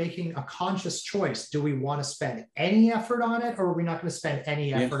we are making a conscious choice. Do we want to spend any effort on it, or are we not going to spend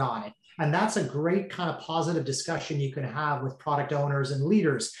any effort on it? And that's a great kind of positive discussion you can have with product owners and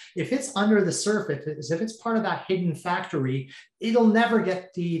leaders. If it's under the surface, if it's part of that hidden factory, it'll never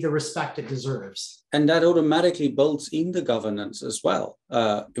get the respect it deserves. And that automatically builds in the governance as well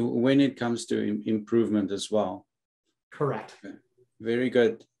when it comes to improvement as well. Correct. Okay. Very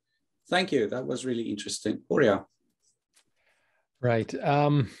good. Thank you. That was really interesting. Oria. Right.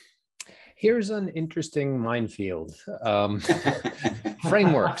 Here's an interesting minefield.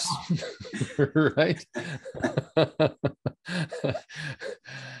 Frameworks, right?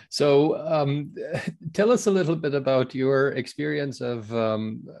 So tell us a little bit about your experience of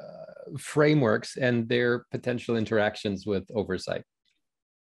frameworks and their potential interactions with oversight.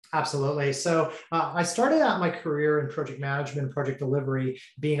 Absolutely. So I started out my career in project management, project delivery,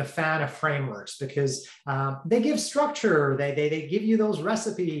 being a fan of frameworks because they give structure. They give you those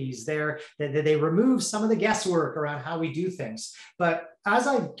recipes. They remove some of the guesswork around how we do things. But as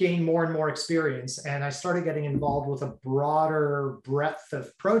I gained more and more experience and I started getting involved with a broader breadth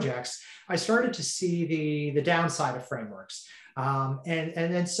of projects, I started to see the downside of frameworks.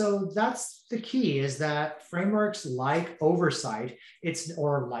 And so that's the key, is that frameworks like oversight,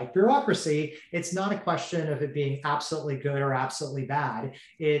 or like bureaucracy, it's not a question of it being absolutely good or absolutely bad.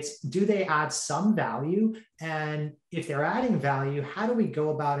 It's, do they add some value? And if they're adding value, how do we go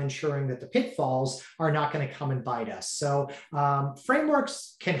about ensuring that the pitfalls are not going to come and bite us? So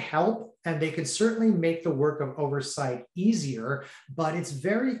frameworks can help, and they can certainly make the work of oversight easier, but it's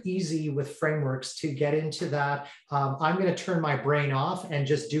very easy with frameworks to get into that. I'm going to turn my brain off and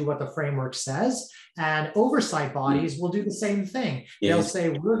just do what the framework says. And oversight bodies will do the same thing. Yes. They'll say,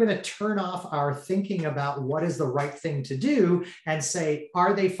 we're going to turn off our thinking about what is the right thing to do and say,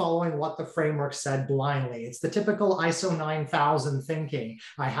 are they following what the framework said blindly? It's the typical ISO 9000 thinking.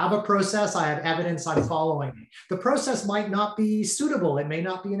 I have a process, I have evidence, I'm following it. The process might not be suitable. It may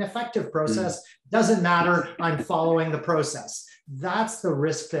not be an effective process. Doesn't matter, I'm following the process. That's the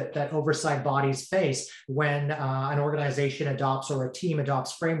risk that oversight bodies face when an organization adopts, or a team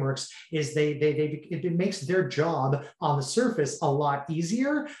adopts frameworks, is it makes their job on the surface a lot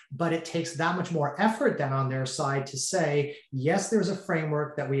easier, but it takes that much more effort then on their side to say, yes, there's a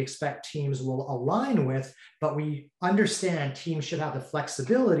framework that we expect teams will align with, but we understand teams should have the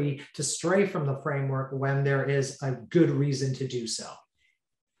flexibility to stray from the framework when there is a good reason to do so.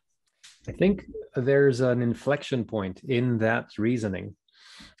 I think there's an inflection point in that reasoning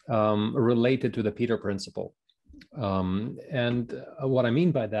related to the Peter Principle. And what I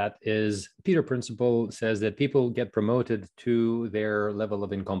mean by that is, Peter Principle says that people get promoted to their level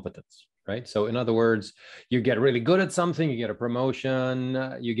of incompetence, right? So in other words, you get really good at something, you get a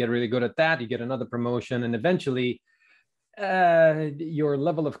promotion, you get really good at that, you get another promotion, and eventually your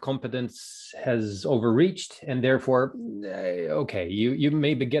level of competence has overreached, and therefore, okay, you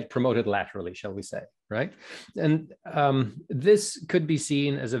maybe get promoted laterally, shall we say, right? And this could be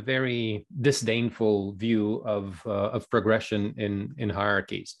seen as a very disdainful view of progression in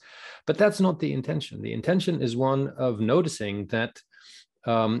hierarchies, but that's not the intention. The intention is one of noticing that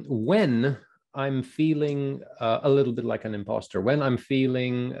when I'm feeling a little bit like an imposter, when I'm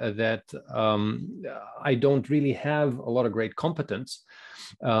feeling that I don't really have a lot of great competence,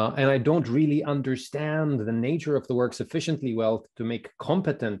 and I don't really understand the nature of the work sufficiently well to make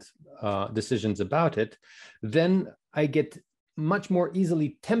competent decisions about it, then I get much more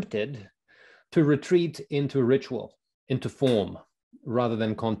easily tempted to retreat into ritual, into form, rather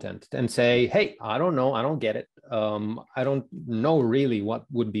than content, and say, hey, I don't know, I don't get it. I don't know really what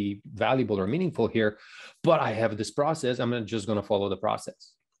would be valuable or meaningful here, but I have this process. I'm just going to follow the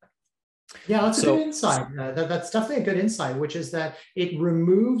process. Yeah, that's a good insight. That's definitely a good insight, which is that it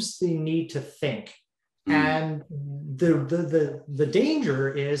removes the need to think. And the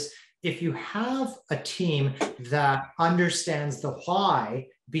danger is, if you have a team that understands the why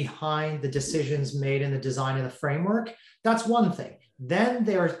behind the decisions made in the design of the framework, that's one thing. Then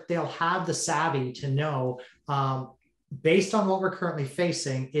they'll have the savvy to know, based on what we're currently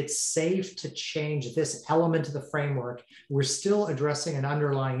facing, it's safe to change this element of the framework. We're still addressing an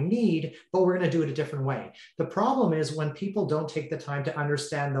underlying need, but we're going to do it a different way. The problem is when people don't take the time to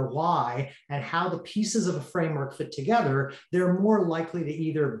understand the why and how the pieces of a framework fit together, they're more likely to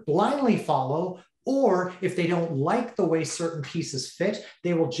either blindly follow, or if they don't like the way certain pieces fit,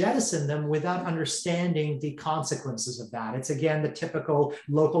 they will jettison them without understanding the consequences of that. It's, again, the typical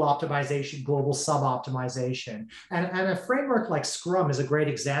local optimization, global sub-optimization. And a framework like Scrum is a great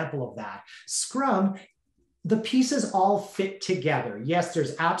example of that. Scrum, the pieces all fit together. Yes,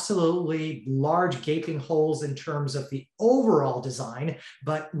 there's absolutely large gaping holes in terms of the overall design,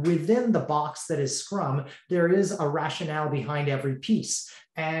 but within the box that is Scrum, there is a rationale behind every piece.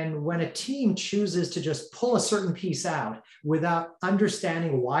 And when a team chooses to just pull a certain piece out without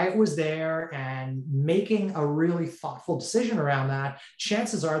understanding why it was there and making a really thoughtful decision around that,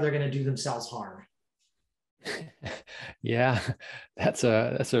 chances are they're going to do themselves harm. Yeah, that's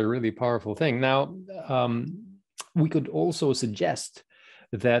a really powerful thing. Now, we could also suggest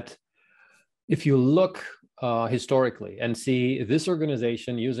that if you look historically and see this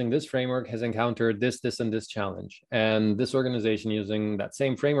organization using this framework has encountered this, and this challenge, and this organization using that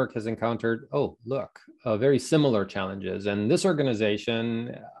same framework has encountered, oh, look, very similar challenges, and this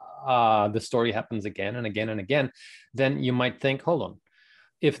organization, the story happens again and again and again, then you might think, hold on,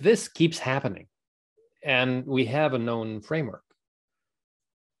 if this keeps happening, and we have a known framework,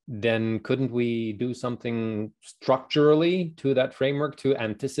 then couldn't we do something structurally to that framework to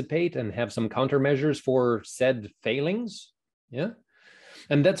anticipate and have some countermeasures for said failings? Yeah.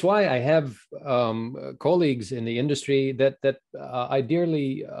 And that's why I have colleagues in the industry that I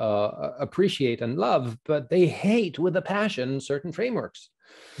dearly appreciate and love, but they hate with a passion certain frameworks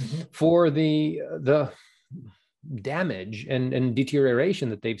for the damage and deterioration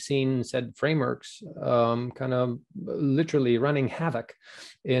that they've seen said frameworks kind of literally running havoc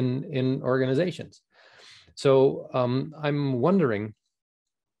in organizations. So I'm wondering,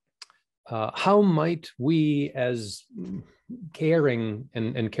 how might we as caring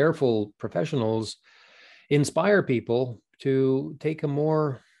and careful professionals inspire people to take a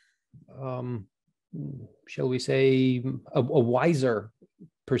more, shall we say, a wiser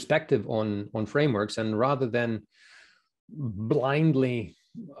perspective on frameworks, and rather than blindly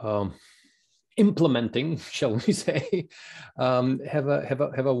implementing, shall we say, have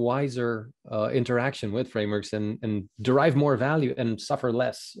a wiser interaction with frameworks and derive more value and suffer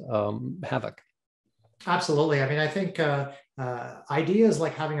less havoc. Absolutely. I mean, I think ideas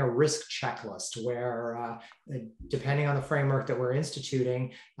like having a risk checklist where, depending on the framework that we're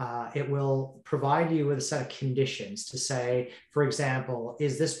instituting, it will provide you with a set of conditions to say, for example,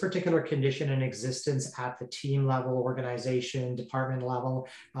 is this particular condition in existence at the team level, organization, department level?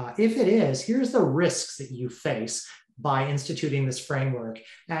 If it is, here's the risks that you face by instituting this framework.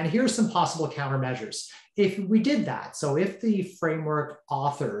 And here's some possible countermeasures. If we did that, so if the framework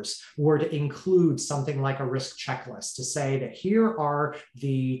authors were to include something like a risk checklist to say that here are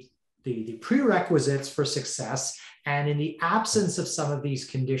the prerequisites for success, and in the absence of some of these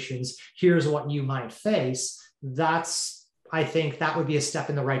conditions, here's what you might face, I think that would be a step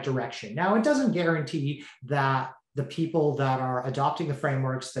in the right direction. Now, it doesn't guarantee that the people that are adopting the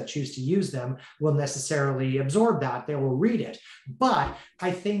frameworks that choose to use them will necessarily absorb that. They will read it. But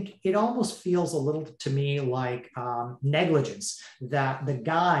I think it almost feels a little to me like negligence that the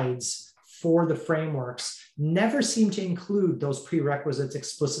guides for the frameworks never seem to include those prerequisites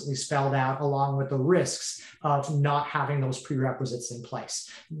explicitly spelled out, along with the risks of not having those prerequisites in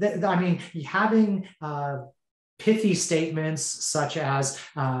place. I mean, having pithy statements such as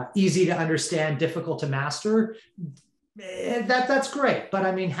easy to understand, difficult to master, that's great. But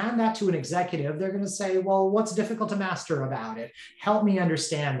I mean, hand that to an executive, they're going to say, well, what's difficult to master about it? Help me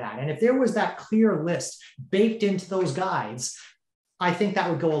understand that. And if there was that clear list baked into those guides, I think that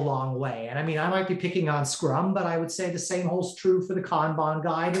would go a long way. And I mean, I might be picking on Scrum, but I would say the same holds true for the Kanban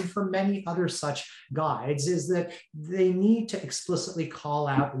guide and for many other such guides, is that they need to explicitly call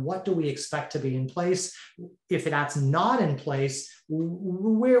out, what do we expect to be in place? If that's not in place,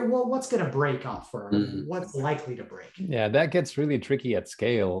 what's going to break off, or what's likely to break? Yeah, that gets really tricky at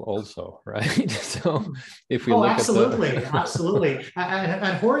scale also, right? So if we look absolutely, at absolutely.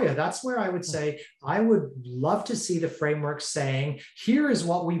 And Horia, that's where I would say, I would love to see the framework saying, here is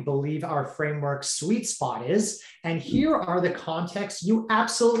what we believe our framework sweet spot is, and here are the contexts you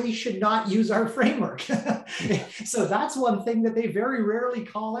absolutely should not use our framework. So that's one thing that they very rarely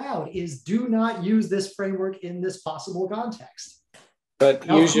call out, is do not use this framework in this possible context. But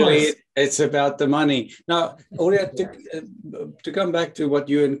usually it's about the money. Now, Aurea, to come back to what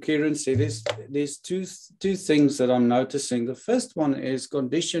you and Kiron said, there's two things that I'm noticing. The first one is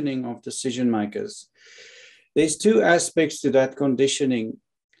conditioning of decision makers. There's two aspects to that conditioning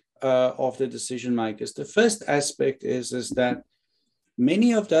of the decision makers. The first aspect is that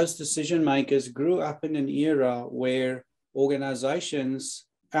many of those decision makers grew up in an era where organizations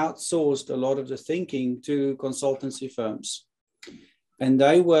outsourced a lot of the thinking to consultancy firms. And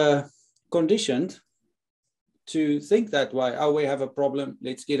they were conditioned to think that way. Oh, we have a problem,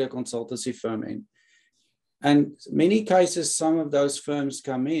 let's get a consultancy firm in. And in many cases, some of those firms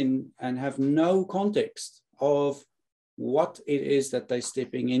come in and have no context of what it is that they're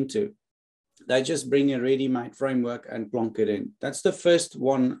stepping into. They just bring a ready-made framework and plonk it in. That's the first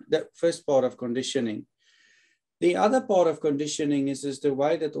one, that first part of conditioning. The other part of conditioning is the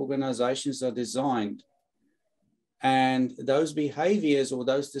way that organizations are designed. And those behaviors or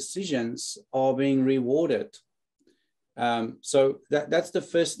those decisions are being rewarded. So that's the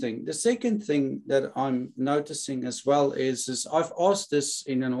first thing. The second thing that I'm noticing as well is I've asked this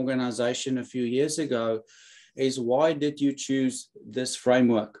in an organization a few years ago, is why did you choose this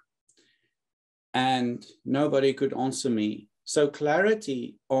framework? And nobody could answer me. So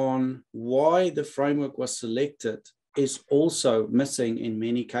clarity on why the framework was selected is also missing in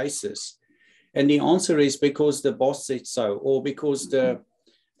many cases. And the answer is because the boss said so, or because the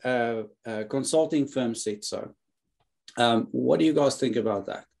consulting firm said so. What do you guys think about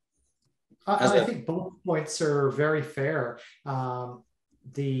that? I think both points are very fair.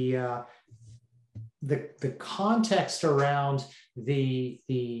 The context around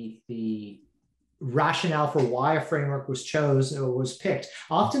the rationale for why a framework was picked.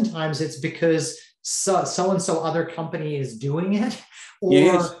 Oftentimes it's because so-and-so other company is doing it,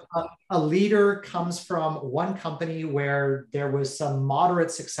 Or a leader comes from one company where there was some moderate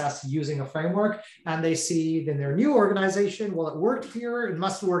success using a framework, and they see in their new organization, well, it worked here, it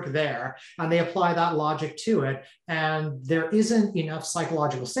must work there. And they apply that logic to it. And there isn't enough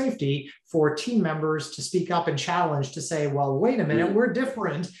psychological safety for team members to speak up and challenge, to say, well, wait a minute, we're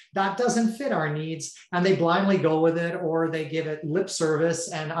different. That doesn't fit our needs. And they blindly go with it, or they give it lip service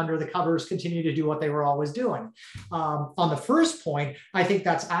and under the covers continue to do what they were always doing. On the first point, I think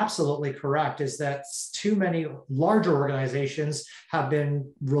that's absolutely correct, is that too many larger organizations have been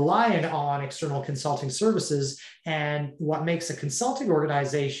relying on external consulting services. And what makes a consulting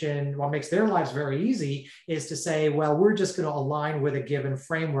organization, what makes their lives very easy, is to say, well, we're just going to align with a given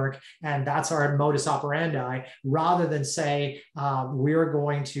framework, and that's our modus operandi, rather than say, we're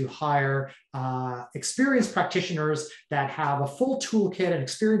going to hire experienced practitioners that have a full toolkit and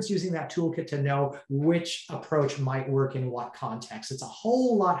experience using that toolkit to know which approach might work in what context. It's a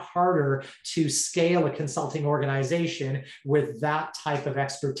whole lot harder to scale a consulting organization with that type of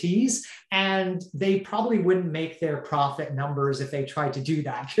expertise. And they probably wouldn't make their profit numbers if they tried to do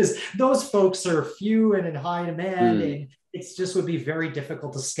that, because those folks are few and in high demand. And it's just would be very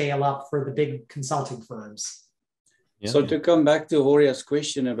difficult to scale up for the big consulting firms. Yeah. So to come back to Horia's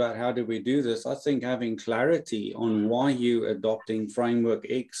question about how do we do this, I think having clarity on why you adopting framework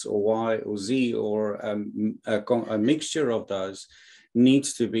X or Y or Z, or a mixture of those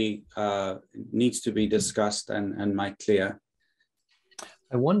needs to be discussed and made clear.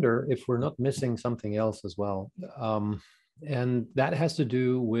 I wonder if we're not missing something else as well. And that has to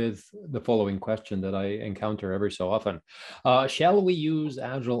do with the following question that I encounter every so often. Shall we use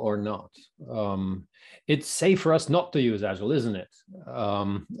Agile or not? It's safe for us not to use Agile, isn't it?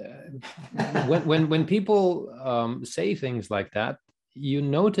 When people say things like that, you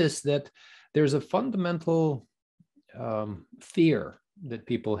notice that there's a fundamental fear that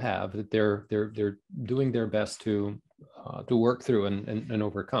people have, that they're doing their best to work through and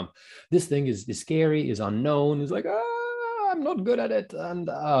overcome. This thing is scary, is unknown, is like, I'm not good at it, and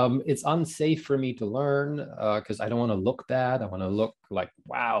it's unsafe for me to learn because I don't want to look bad. I want to look like,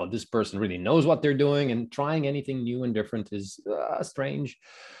 wow, this person really knows what they're doing, and trying anything new and different is strange.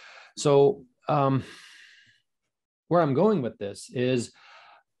 So where I'm going with this is,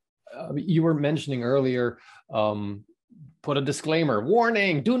 you were mentioning earlier, put a disclaimer,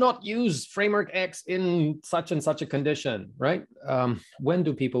 warning, do not use framework X in such and such a condition, right? When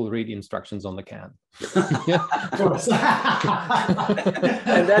do people read the instructions on the can? Of course. And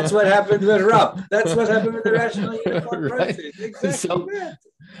that's what happened with RUP. That's what happened with the rational unified process. Exactly.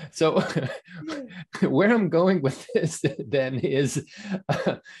 So where I'm going with this then is,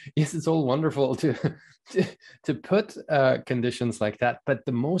 yes, it's all wonderful to put conditions like that, but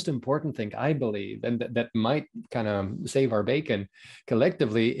the most important thing, I believe, and that might kind of save our bacon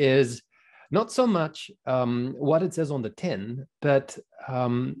collectively, is not so much what it says on the tin, but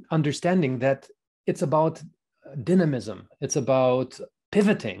understanding that it's about dynamism. It's about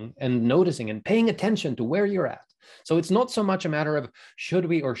pivoting and noticing and paying attention to where you're at. So it's not so much a matter of should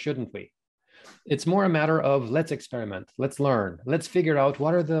we or shouldn't we. It's more a matter of let's experiment, let's learn, let's figure out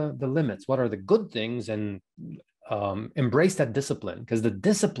what are the limits, what are the good things, and embrace that discipline, because the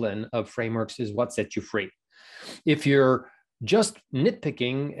discipline of frameworks is what sets you free. If you're just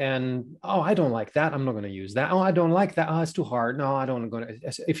nitpicking and, oh, I don't like that, I'm not going to use that. Oh, I don't like that. Oh, it's too hard. No, I don't go to.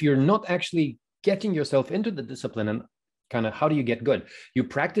 If you're not actually getting yourself into the discipline, and kind of how do you get good? You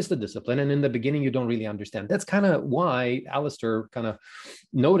practice the discipline, and in the beginning, you don't really understand. That's kind of why Alistair kind of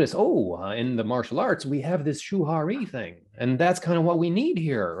noticed, in the martial arts, we have this shuhari thing. And that's kind of what we need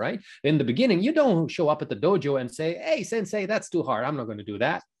here, right? In the beginning, you don't show up at the dojo and say, hey, sensei, that's too hard. I'm not going to do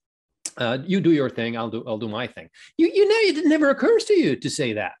that. You do your thing, I'll do my thing. You know, it never occurs to you to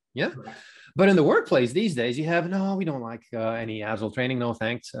say that. Yeah. Right. But in the workplace these days, you have, no, we don't like any Agile training. No,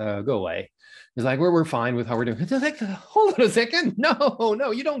 thanks. Go away. It's like, we're fine with how we're doing. It's like, hold on a second.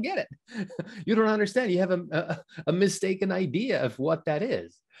 No, you don't get it. You don't understand. You have a mistaken idea of what that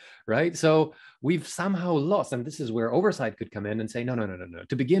is, right? So we've somehow lost, and this is where oversight could come in and say, no.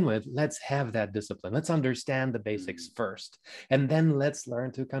 To begin with, let's have that discipline. Let's understand the basics first, and then let's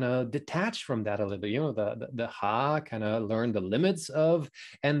learn to kind of detach from that a little bit. You know, the ha, kind of learn the limits of,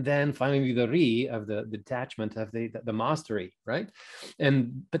 and then finally the ri of the detachment of the mastery, right?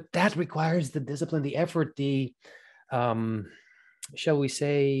 But that requires the discipline, the effort, the shall we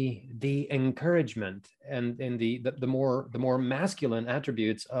say, the encouragement, and the more masculine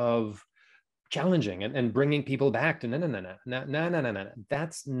attributes of challenging and bringing people back to no.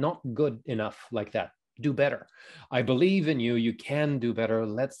 That's not good enough like that. Do better. I believe in you. You can do better.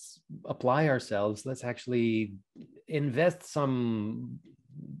 Let's apply ourselves. Let's actually invest some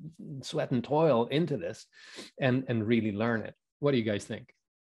sweat and toil into this and really learn it. What do you guys think?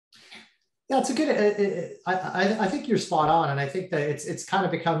 Yeah, it's a good. I think you're spot on, and I think that it's kind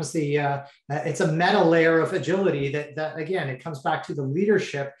of becomes the it's a meta layer of agility that again it comes back to the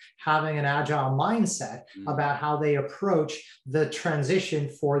leadership having an agile mindset about how they approach the transition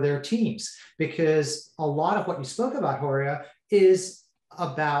for their teams, because a lot of what you spoke about, Horia, is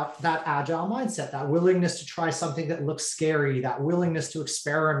about that agile mindset, that willingness to try something that looks scary, that willingness to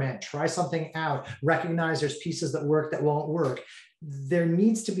experiment, try something out, recognize there's pieces that work that won't work. There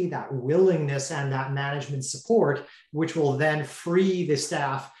needs to be that willingness and that management support, which will then free the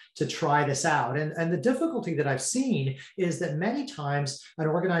staff to try this out. And the difficulty that I've seen is that many times an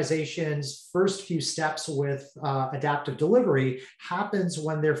organization's first few steps with adaptive delivery happens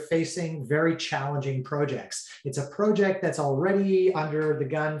when they're facing very challenging projects. It's a project that's already under the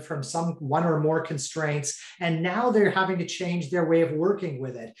gun from some one or more constraints, and now they're having to change their way of working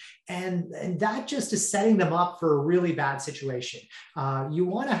with it. And that just is setting them up for a really bad situation. You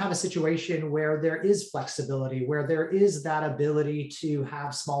want to have a situation where there is flexibility, where there is that ability to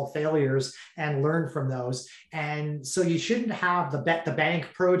have small failures and learn from those. And so you shouldn't have the bet the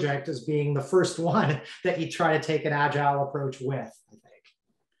bank project as being the first one that you try to take an agile approach with, I think.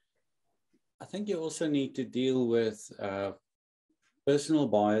 I think you also need to deal with personal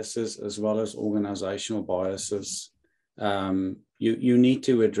biases as well as organizational biases. You need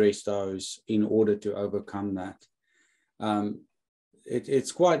to address those in order to overcome that.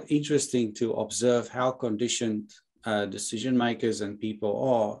 It's quite interesting to observe how conditioned decision makers and people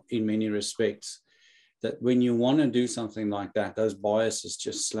are in many respects, that when you want to do something like that, those biases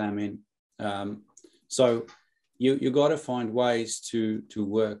just slam in. So you got to find ways to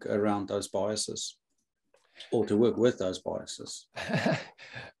work around those biases or to work with those biases.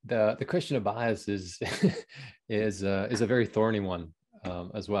 The question of bias is a very thorny one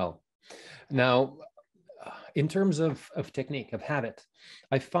as well. Now, in terms of technique, of habit,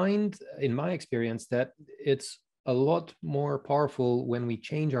 I find in my experience that it's a lot more powerful when we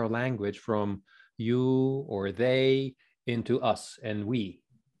change our language from you or they into us and we.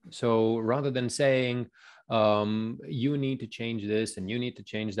 So rather than saying, you need to change this and you need to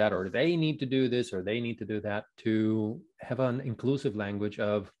change that, or they need to do this or they need to do that, to have an inclusive language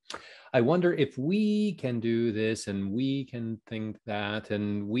of, I wonder if we can do this and we can think that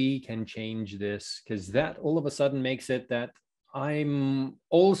and we can change this, because that all of a sudden makes it that I'm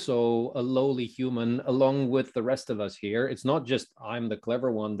also a lowly human along with the rest of us here. It's not just I'm the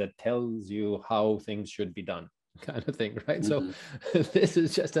clever one that tells you how things should be done, kind of thing, right? Mm-hmm. So this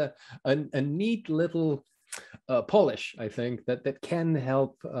is just a neat little polish, I think, that can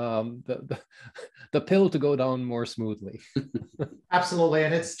help the pill to go down more smoothly. Absolutely.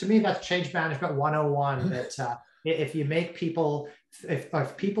 And it's, to me, that's change management 101, that if you make people,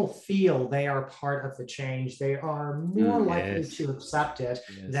 if people feel they are part of the change, they are more likely to accept it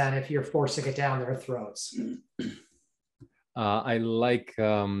than if you're forcing it down their throats. I like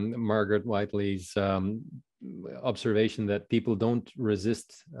Margaret Whiteley's observation that people don't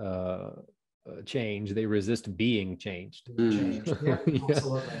resist change, they resist being changed. Change. Yeah,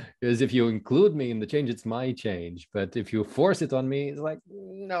 absolutely. Because if you include me in the change, it's my change. But if you force it on me, it's like,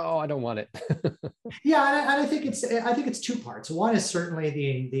 no, I don't want it. Yeah, and I think it's two parts. One is certainly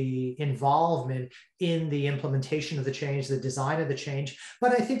the involvement in the implementation of the change, the design of the change.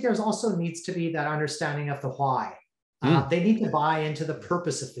 But I think there's also needs to be that understanding of the why. They need to buy into the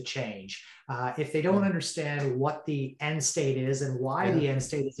purpose of the change. If they don't understand what the end state is and why the end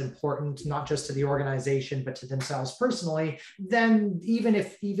state is important, not just to the organization, but to themselves personally, then even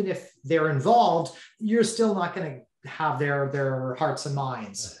if they're involved, you're still not going to have their hearts and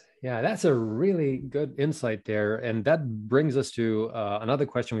minds. Yeah, that's a really good insight there. And that brings us to another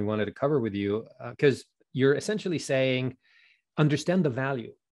question we wanted to cover with you, because you're essentially saying, understand the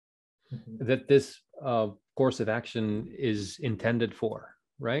value that this course of action is intended for,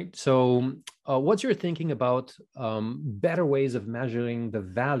 right? So what's your thinking about better ways of measuring the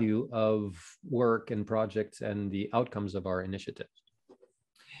value of work and projects and the outcomes of our initiatives?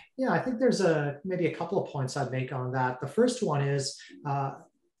 Yeah, I think there's maybe a couple of points I'd make on that. The first one is,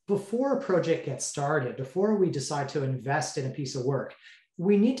 before a project gets started, before we decide to invest in a piece of work,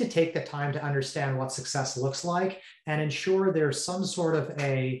 we need to take the time to understand what success looks like and ensure there's some sort of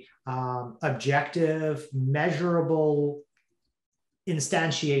a objective, measurable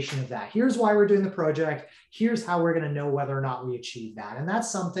instantiation of that. Here's why we're doing the project. Here's how we're going to know whether or not we achieve that. And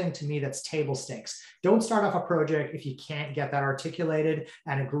that's something to me that's table stakes. Don't start off a project if you can't get that articulated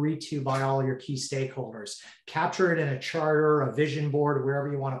and agreed to by all your key stakeholders. Capture it in a charter, a vision board,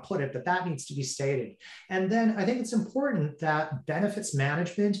 wherever you want to put it, but that needs to be stated. And then I think it's important that benefits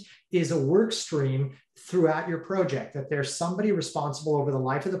management is a work stream throughout your project, that there's somebody responsible over the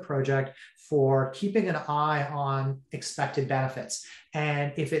life of the project for keeping an eye on expected benefits.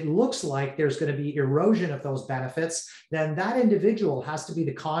 And if it looks like there's going to be erosion of those benefits, then that individual has to be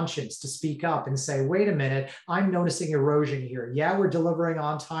the conscience to speak up and say, wait a minute, I'm noticing erosion here. Yeah, we're delivering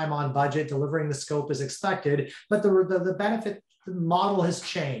on time, on budget, delivering the scope as expected, but the benefit model has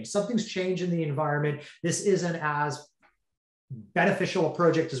changed. Something's changed in the environment. This isn't as beneficial a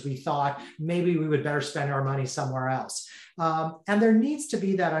project as we thought. Maybe we would better spend our money somewhere else. And there needs to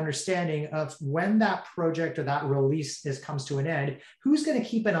be that understanding of when that project or that release comes to an end, who's going to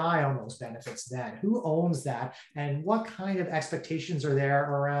keep an eye on those benefits then? Who owns that? And what kind of expectations are there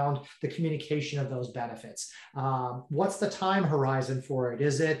around the communication of those benefits? What's the time horizon for it?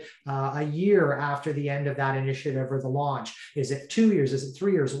 Is it a year after the end of that initiative or the launch? Is it 2 years? Is it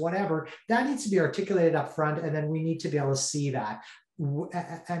 3 years? Whatever. That needs to be articulated up front, and then we need to be able to see that.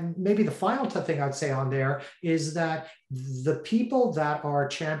 And maybe the final thing I'd say on there is that the people that are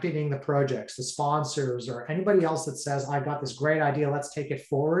championing the projects, the sponsors or anybody else that says, I've got this great idea, let's take it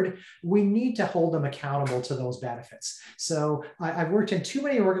forward, we need to hold them accountable to those benefits. So I've worked in too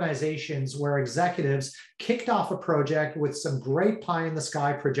many organizations where executives kicked off a project with some great pie in the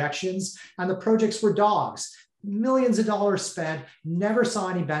sky projections, and the projects were dogs. Millions of dollars spent, never saw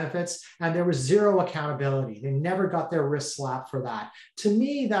any benefits, and there was zero accountability. They never got their wrist slapped for that. To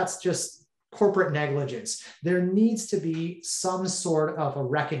me, that's just corporate negligence. There needs to be some sort of a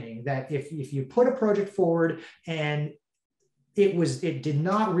reckoning that if you put a project forward and it did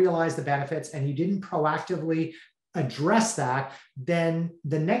not realize the benefits and you didn't proactively address that, then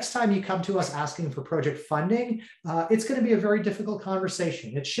the next time you come to us asking for project funding, it's going to be a very difficult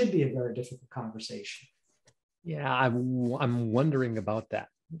conversation. It should be a very difficult conversation. Yeah, I'm wondering about that,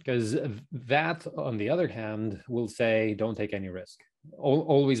 because that, on the other hand, will say, don't take any risk.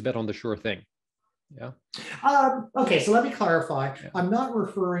 Always bet on the sure thing. Yeah. Okay, so let me clarify. Yeah. I'm not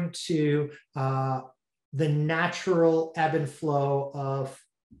referring to the natural ebb and flow of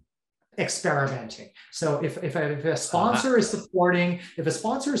experimenting. So if a sponsor is supporting,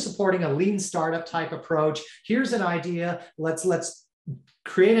 a lean startup type approach, here's an idea, let's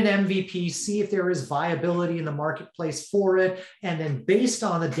create an MVP, see if there is viability in the marketplace for it. And then based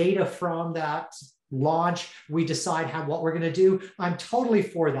on the data from that launch, we decide what we're going to do. I'm totally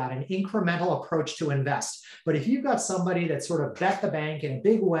for that, an incremental approach to invest. But if you've got somebody that sort of bet the bank in a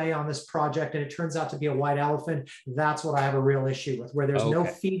big way on this project and it turns out to be a white elephant, that's what I have a real issue with, where there's no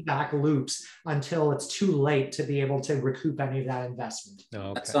feedback loops until it's too late to be able to recoup any of that investment.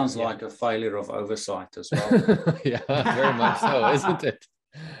 Okay. That sounds like a failure of oversight as well. Yeah, very much so, isn't it?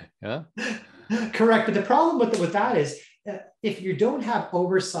 Yeah. Correct. But the problem with that is, if you don't have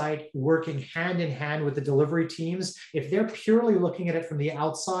oversight working hand in hand with the delivery teams, if they're purely looking at it from the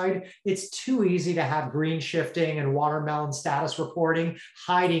outside, it's too easy to have green shifting and watermelon status reporting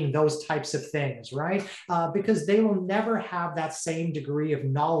hiding those types of things, right? Because they will never have that same degree of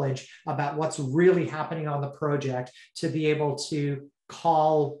knowledge about what's really happening on the project to be able to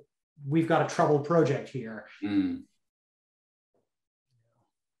call, we've got a troubled project here. Mm.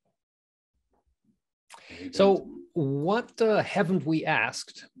 So what haven't we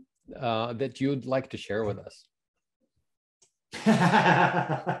asked that you'd like to share with us?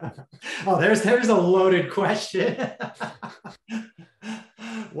 Oh, there's a loaded question.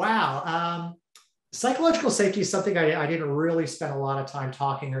 Wow. Psychological safety is something I didn't really spend a lot of time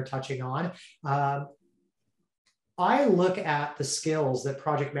talking or touching on. I look at the skills that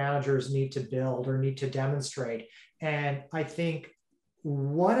project managers need to build or need to demonstrate. And I think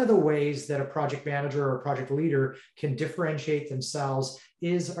one of the ways that a project manager or a project leader can differentiate themselves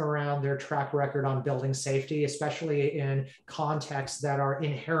is around their track record on building safety, especially in contexts that are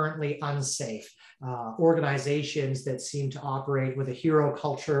inherently unsafe. Organizations that seem to operate with a hero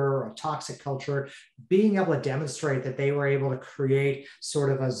culture or a toxic culture, being able to demonstrate that they were able to create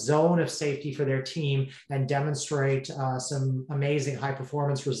sort of a zone of safety for their team and demonstrate some amazing high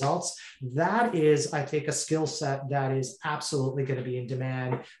performance results. That is, I think, a skill set that is absolutely going to be in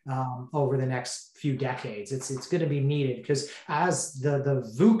demand over the next few decades. It's going to be needed because as the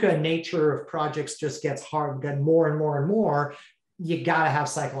VUCA nature of projects just gets more and more and more, you got to have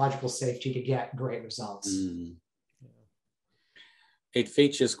psychological safety to get great results. Mm. it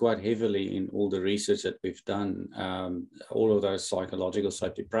features quite heavily in all the research that we've done. All of those psychological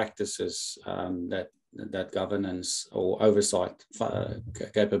safety practices that governance or oversight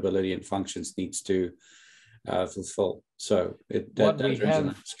capability and functions needs to fulfill. So that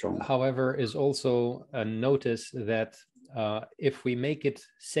resonates strong. However, is also a notice that if we make it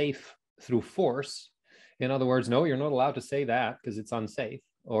safe through force, in other words, no, you're not allowed to say that because it's unsafe,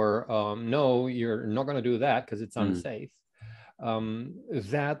 or no, you're not going to do that because it's unsafe.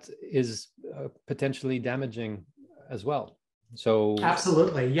 That is potentially damaging as well. So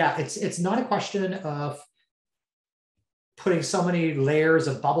absolutely, yeah, it's not a question of putting so many layers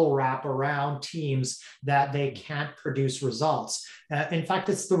of bubble wrap around teams that they can't produce results. In fact,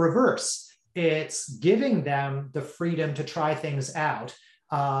 it's the reverse. It's giving them the freedom to try things out,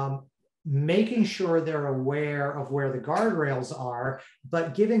 making sure they're aware of where the guardrails are,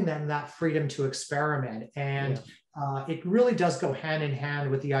 but giving them that freedom to experiment. And it really does go hand in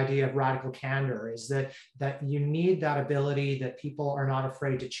hand with the idea of radical candor, is that you need that ability that people are not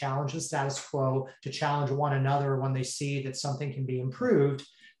afraid to challenge the status quo, to challenge one another when they see that something can be improved.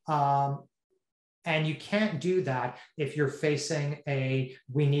 And you can't do that if you're facing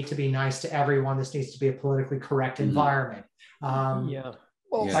we need to be nice to everyone, this needs to be a politically correct environment.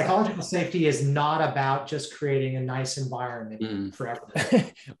 Well, psychological safety is not about just creating a nice environment for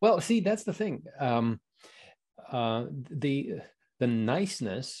everyone. Well, see, that's the thing. The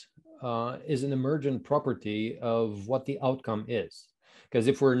niceness is an emergent property of what the outcome is. Because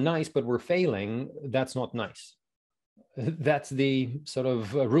if we're nice but we're failing, that's not nice. That's the sort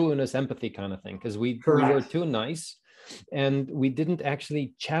of ruinous empathy kind of thing. Because we were too nice and we didn't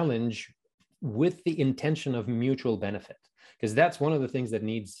actually challenge with the intention of mutual benefit. Because that's one of the things that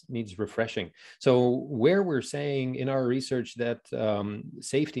needs refreshing. So where we're saying in our research that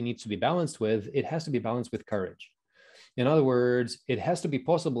safety needs to be balanced with, it has to be balanced with courage. In other words, it has to be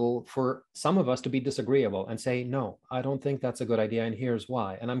possible for some of us to be disagreeable and say, no, I don't think that's a good idea, and here's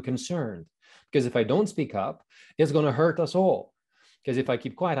why. And I'm concerned, because if I don't speak up, it's going to hurt us all. Because if I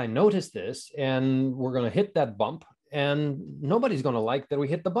keep quiet, I notice this, and we're going to hit that bump, and nobody's going to like that we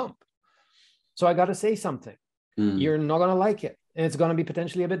hit the bump. So I got to say something. You're not going to like it, and it's going to be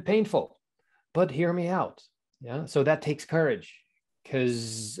potentially a bit painful, but hear me out. Yeah. So that takes courage,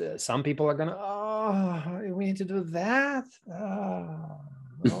 because some people are going to, we need to do that.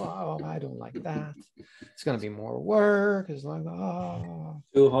 I don't like that. It's going to be more work. It's like,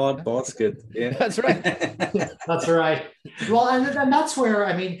 too hard basket. Yeah. That's right. That's right. Well, and that's where,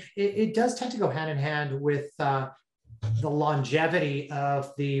 I mean, it does tend to go hand in hand with the longevity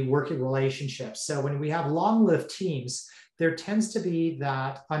of the working relationships. So when we have long-lived teams, there tends to be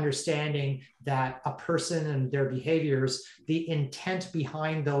that understanding that a person and their behaviors, the intent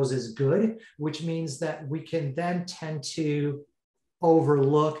behind those is good, which means that we can then tend to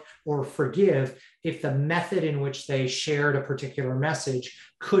overlook or forgive if the method in which they shared a particular message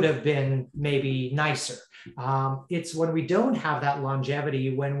could have been maybe nicer. It's when we don't have that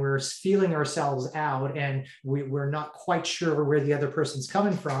longevity, when we're feeling ourselves out and we're not quite sure where the other person's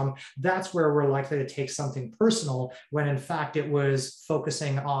coming from, that's where we're likely to take something personal, when in fact it was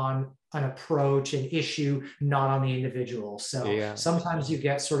focusing on an approach, an issue, not on the individual. So sometimes you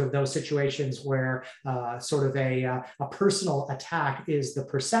get sort of those situations where sort of a personal attack is the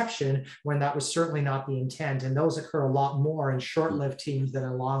perception, when that was certainly not the intent. And those occur a lot more in short-lived teams than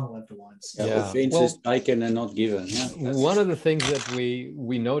in long-lived ones. Offense is taken and not given. One of the things that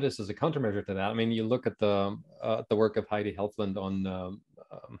we notice as a countermeasure to that, I mean, you look at the work of Heidi Helfland on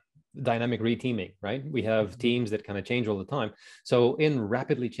dynamic reteaming, right? We have teams that kind of change all the time. So in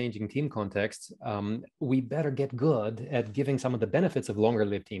rapidly changing team contexts, we better get good at giving some of the benefits of longer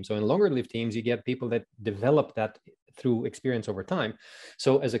lived teams. So in longer lived teams, you get people that develop that through experience over time.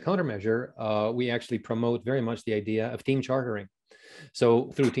 So as a countermeasure, we actually promote very much the idea of team chartering. So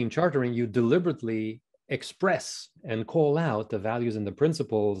through team chartering, you deliberately express and call out the values and the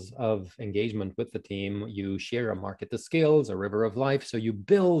principles of engagement with the team. You share a market the skills, a river of life. So you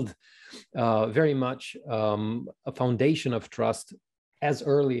build very much a foundation of trust as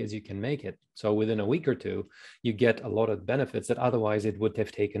early as you can make it. So within a week or two, you get a lot of benefits that otherwise it would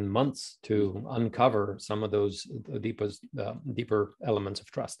have taken months to uncover some of those deeper elements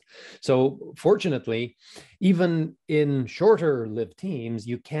of trust. So fortunately, even in shorter lived teams,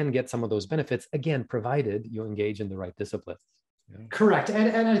 you can get some of those benefits, again, provided you engage in the right disciplines. Yeah. Correct.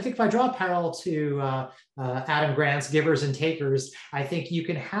 And I think if I draw a parallel to Adam Grant's givers and takers, I think you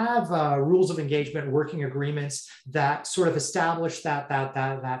can have rules of engagement, working agreements that sort of establish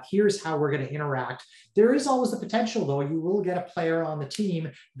that here's how we're going to interact. There is always the potential, though, you will get a player on the team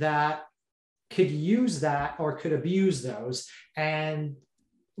that could use that or could abuse those. And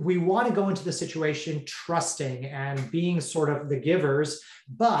we want to go into the situation trusting and being sort of the givers,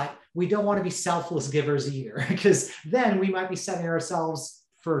 but we don't want to be selfless givers either, because then we might be setting ourselves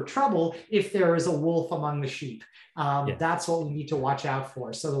for trouble if there is a wolf among the sheep. That's what we need to watch out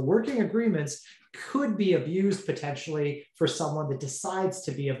for. So the working agreements could be abused potentially for someone that decides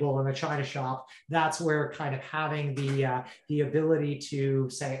to be a bull in a china shop. That's where kind of having the ability to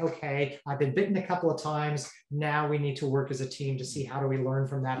say, okay, I've been bitten a couple of times. Now we need to work as a team to see how do we learn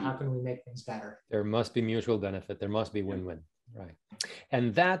from that? How can we make things better? There must be mutual benefit. There must be win-win. Right.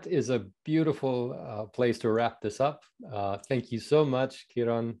 And that is a beautiful place to wrap this up. Thank you so much,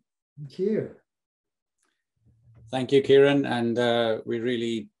 Kiron. Thank you. Thank you, Kiron, and we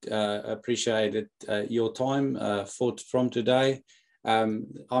really appreciated your time from today. I'm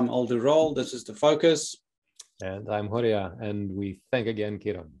Alderol, this is The Focus. And I'm Horia, and we thank again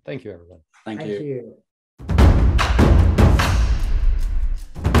Kiron. Thank you, everyone. Thank you. You.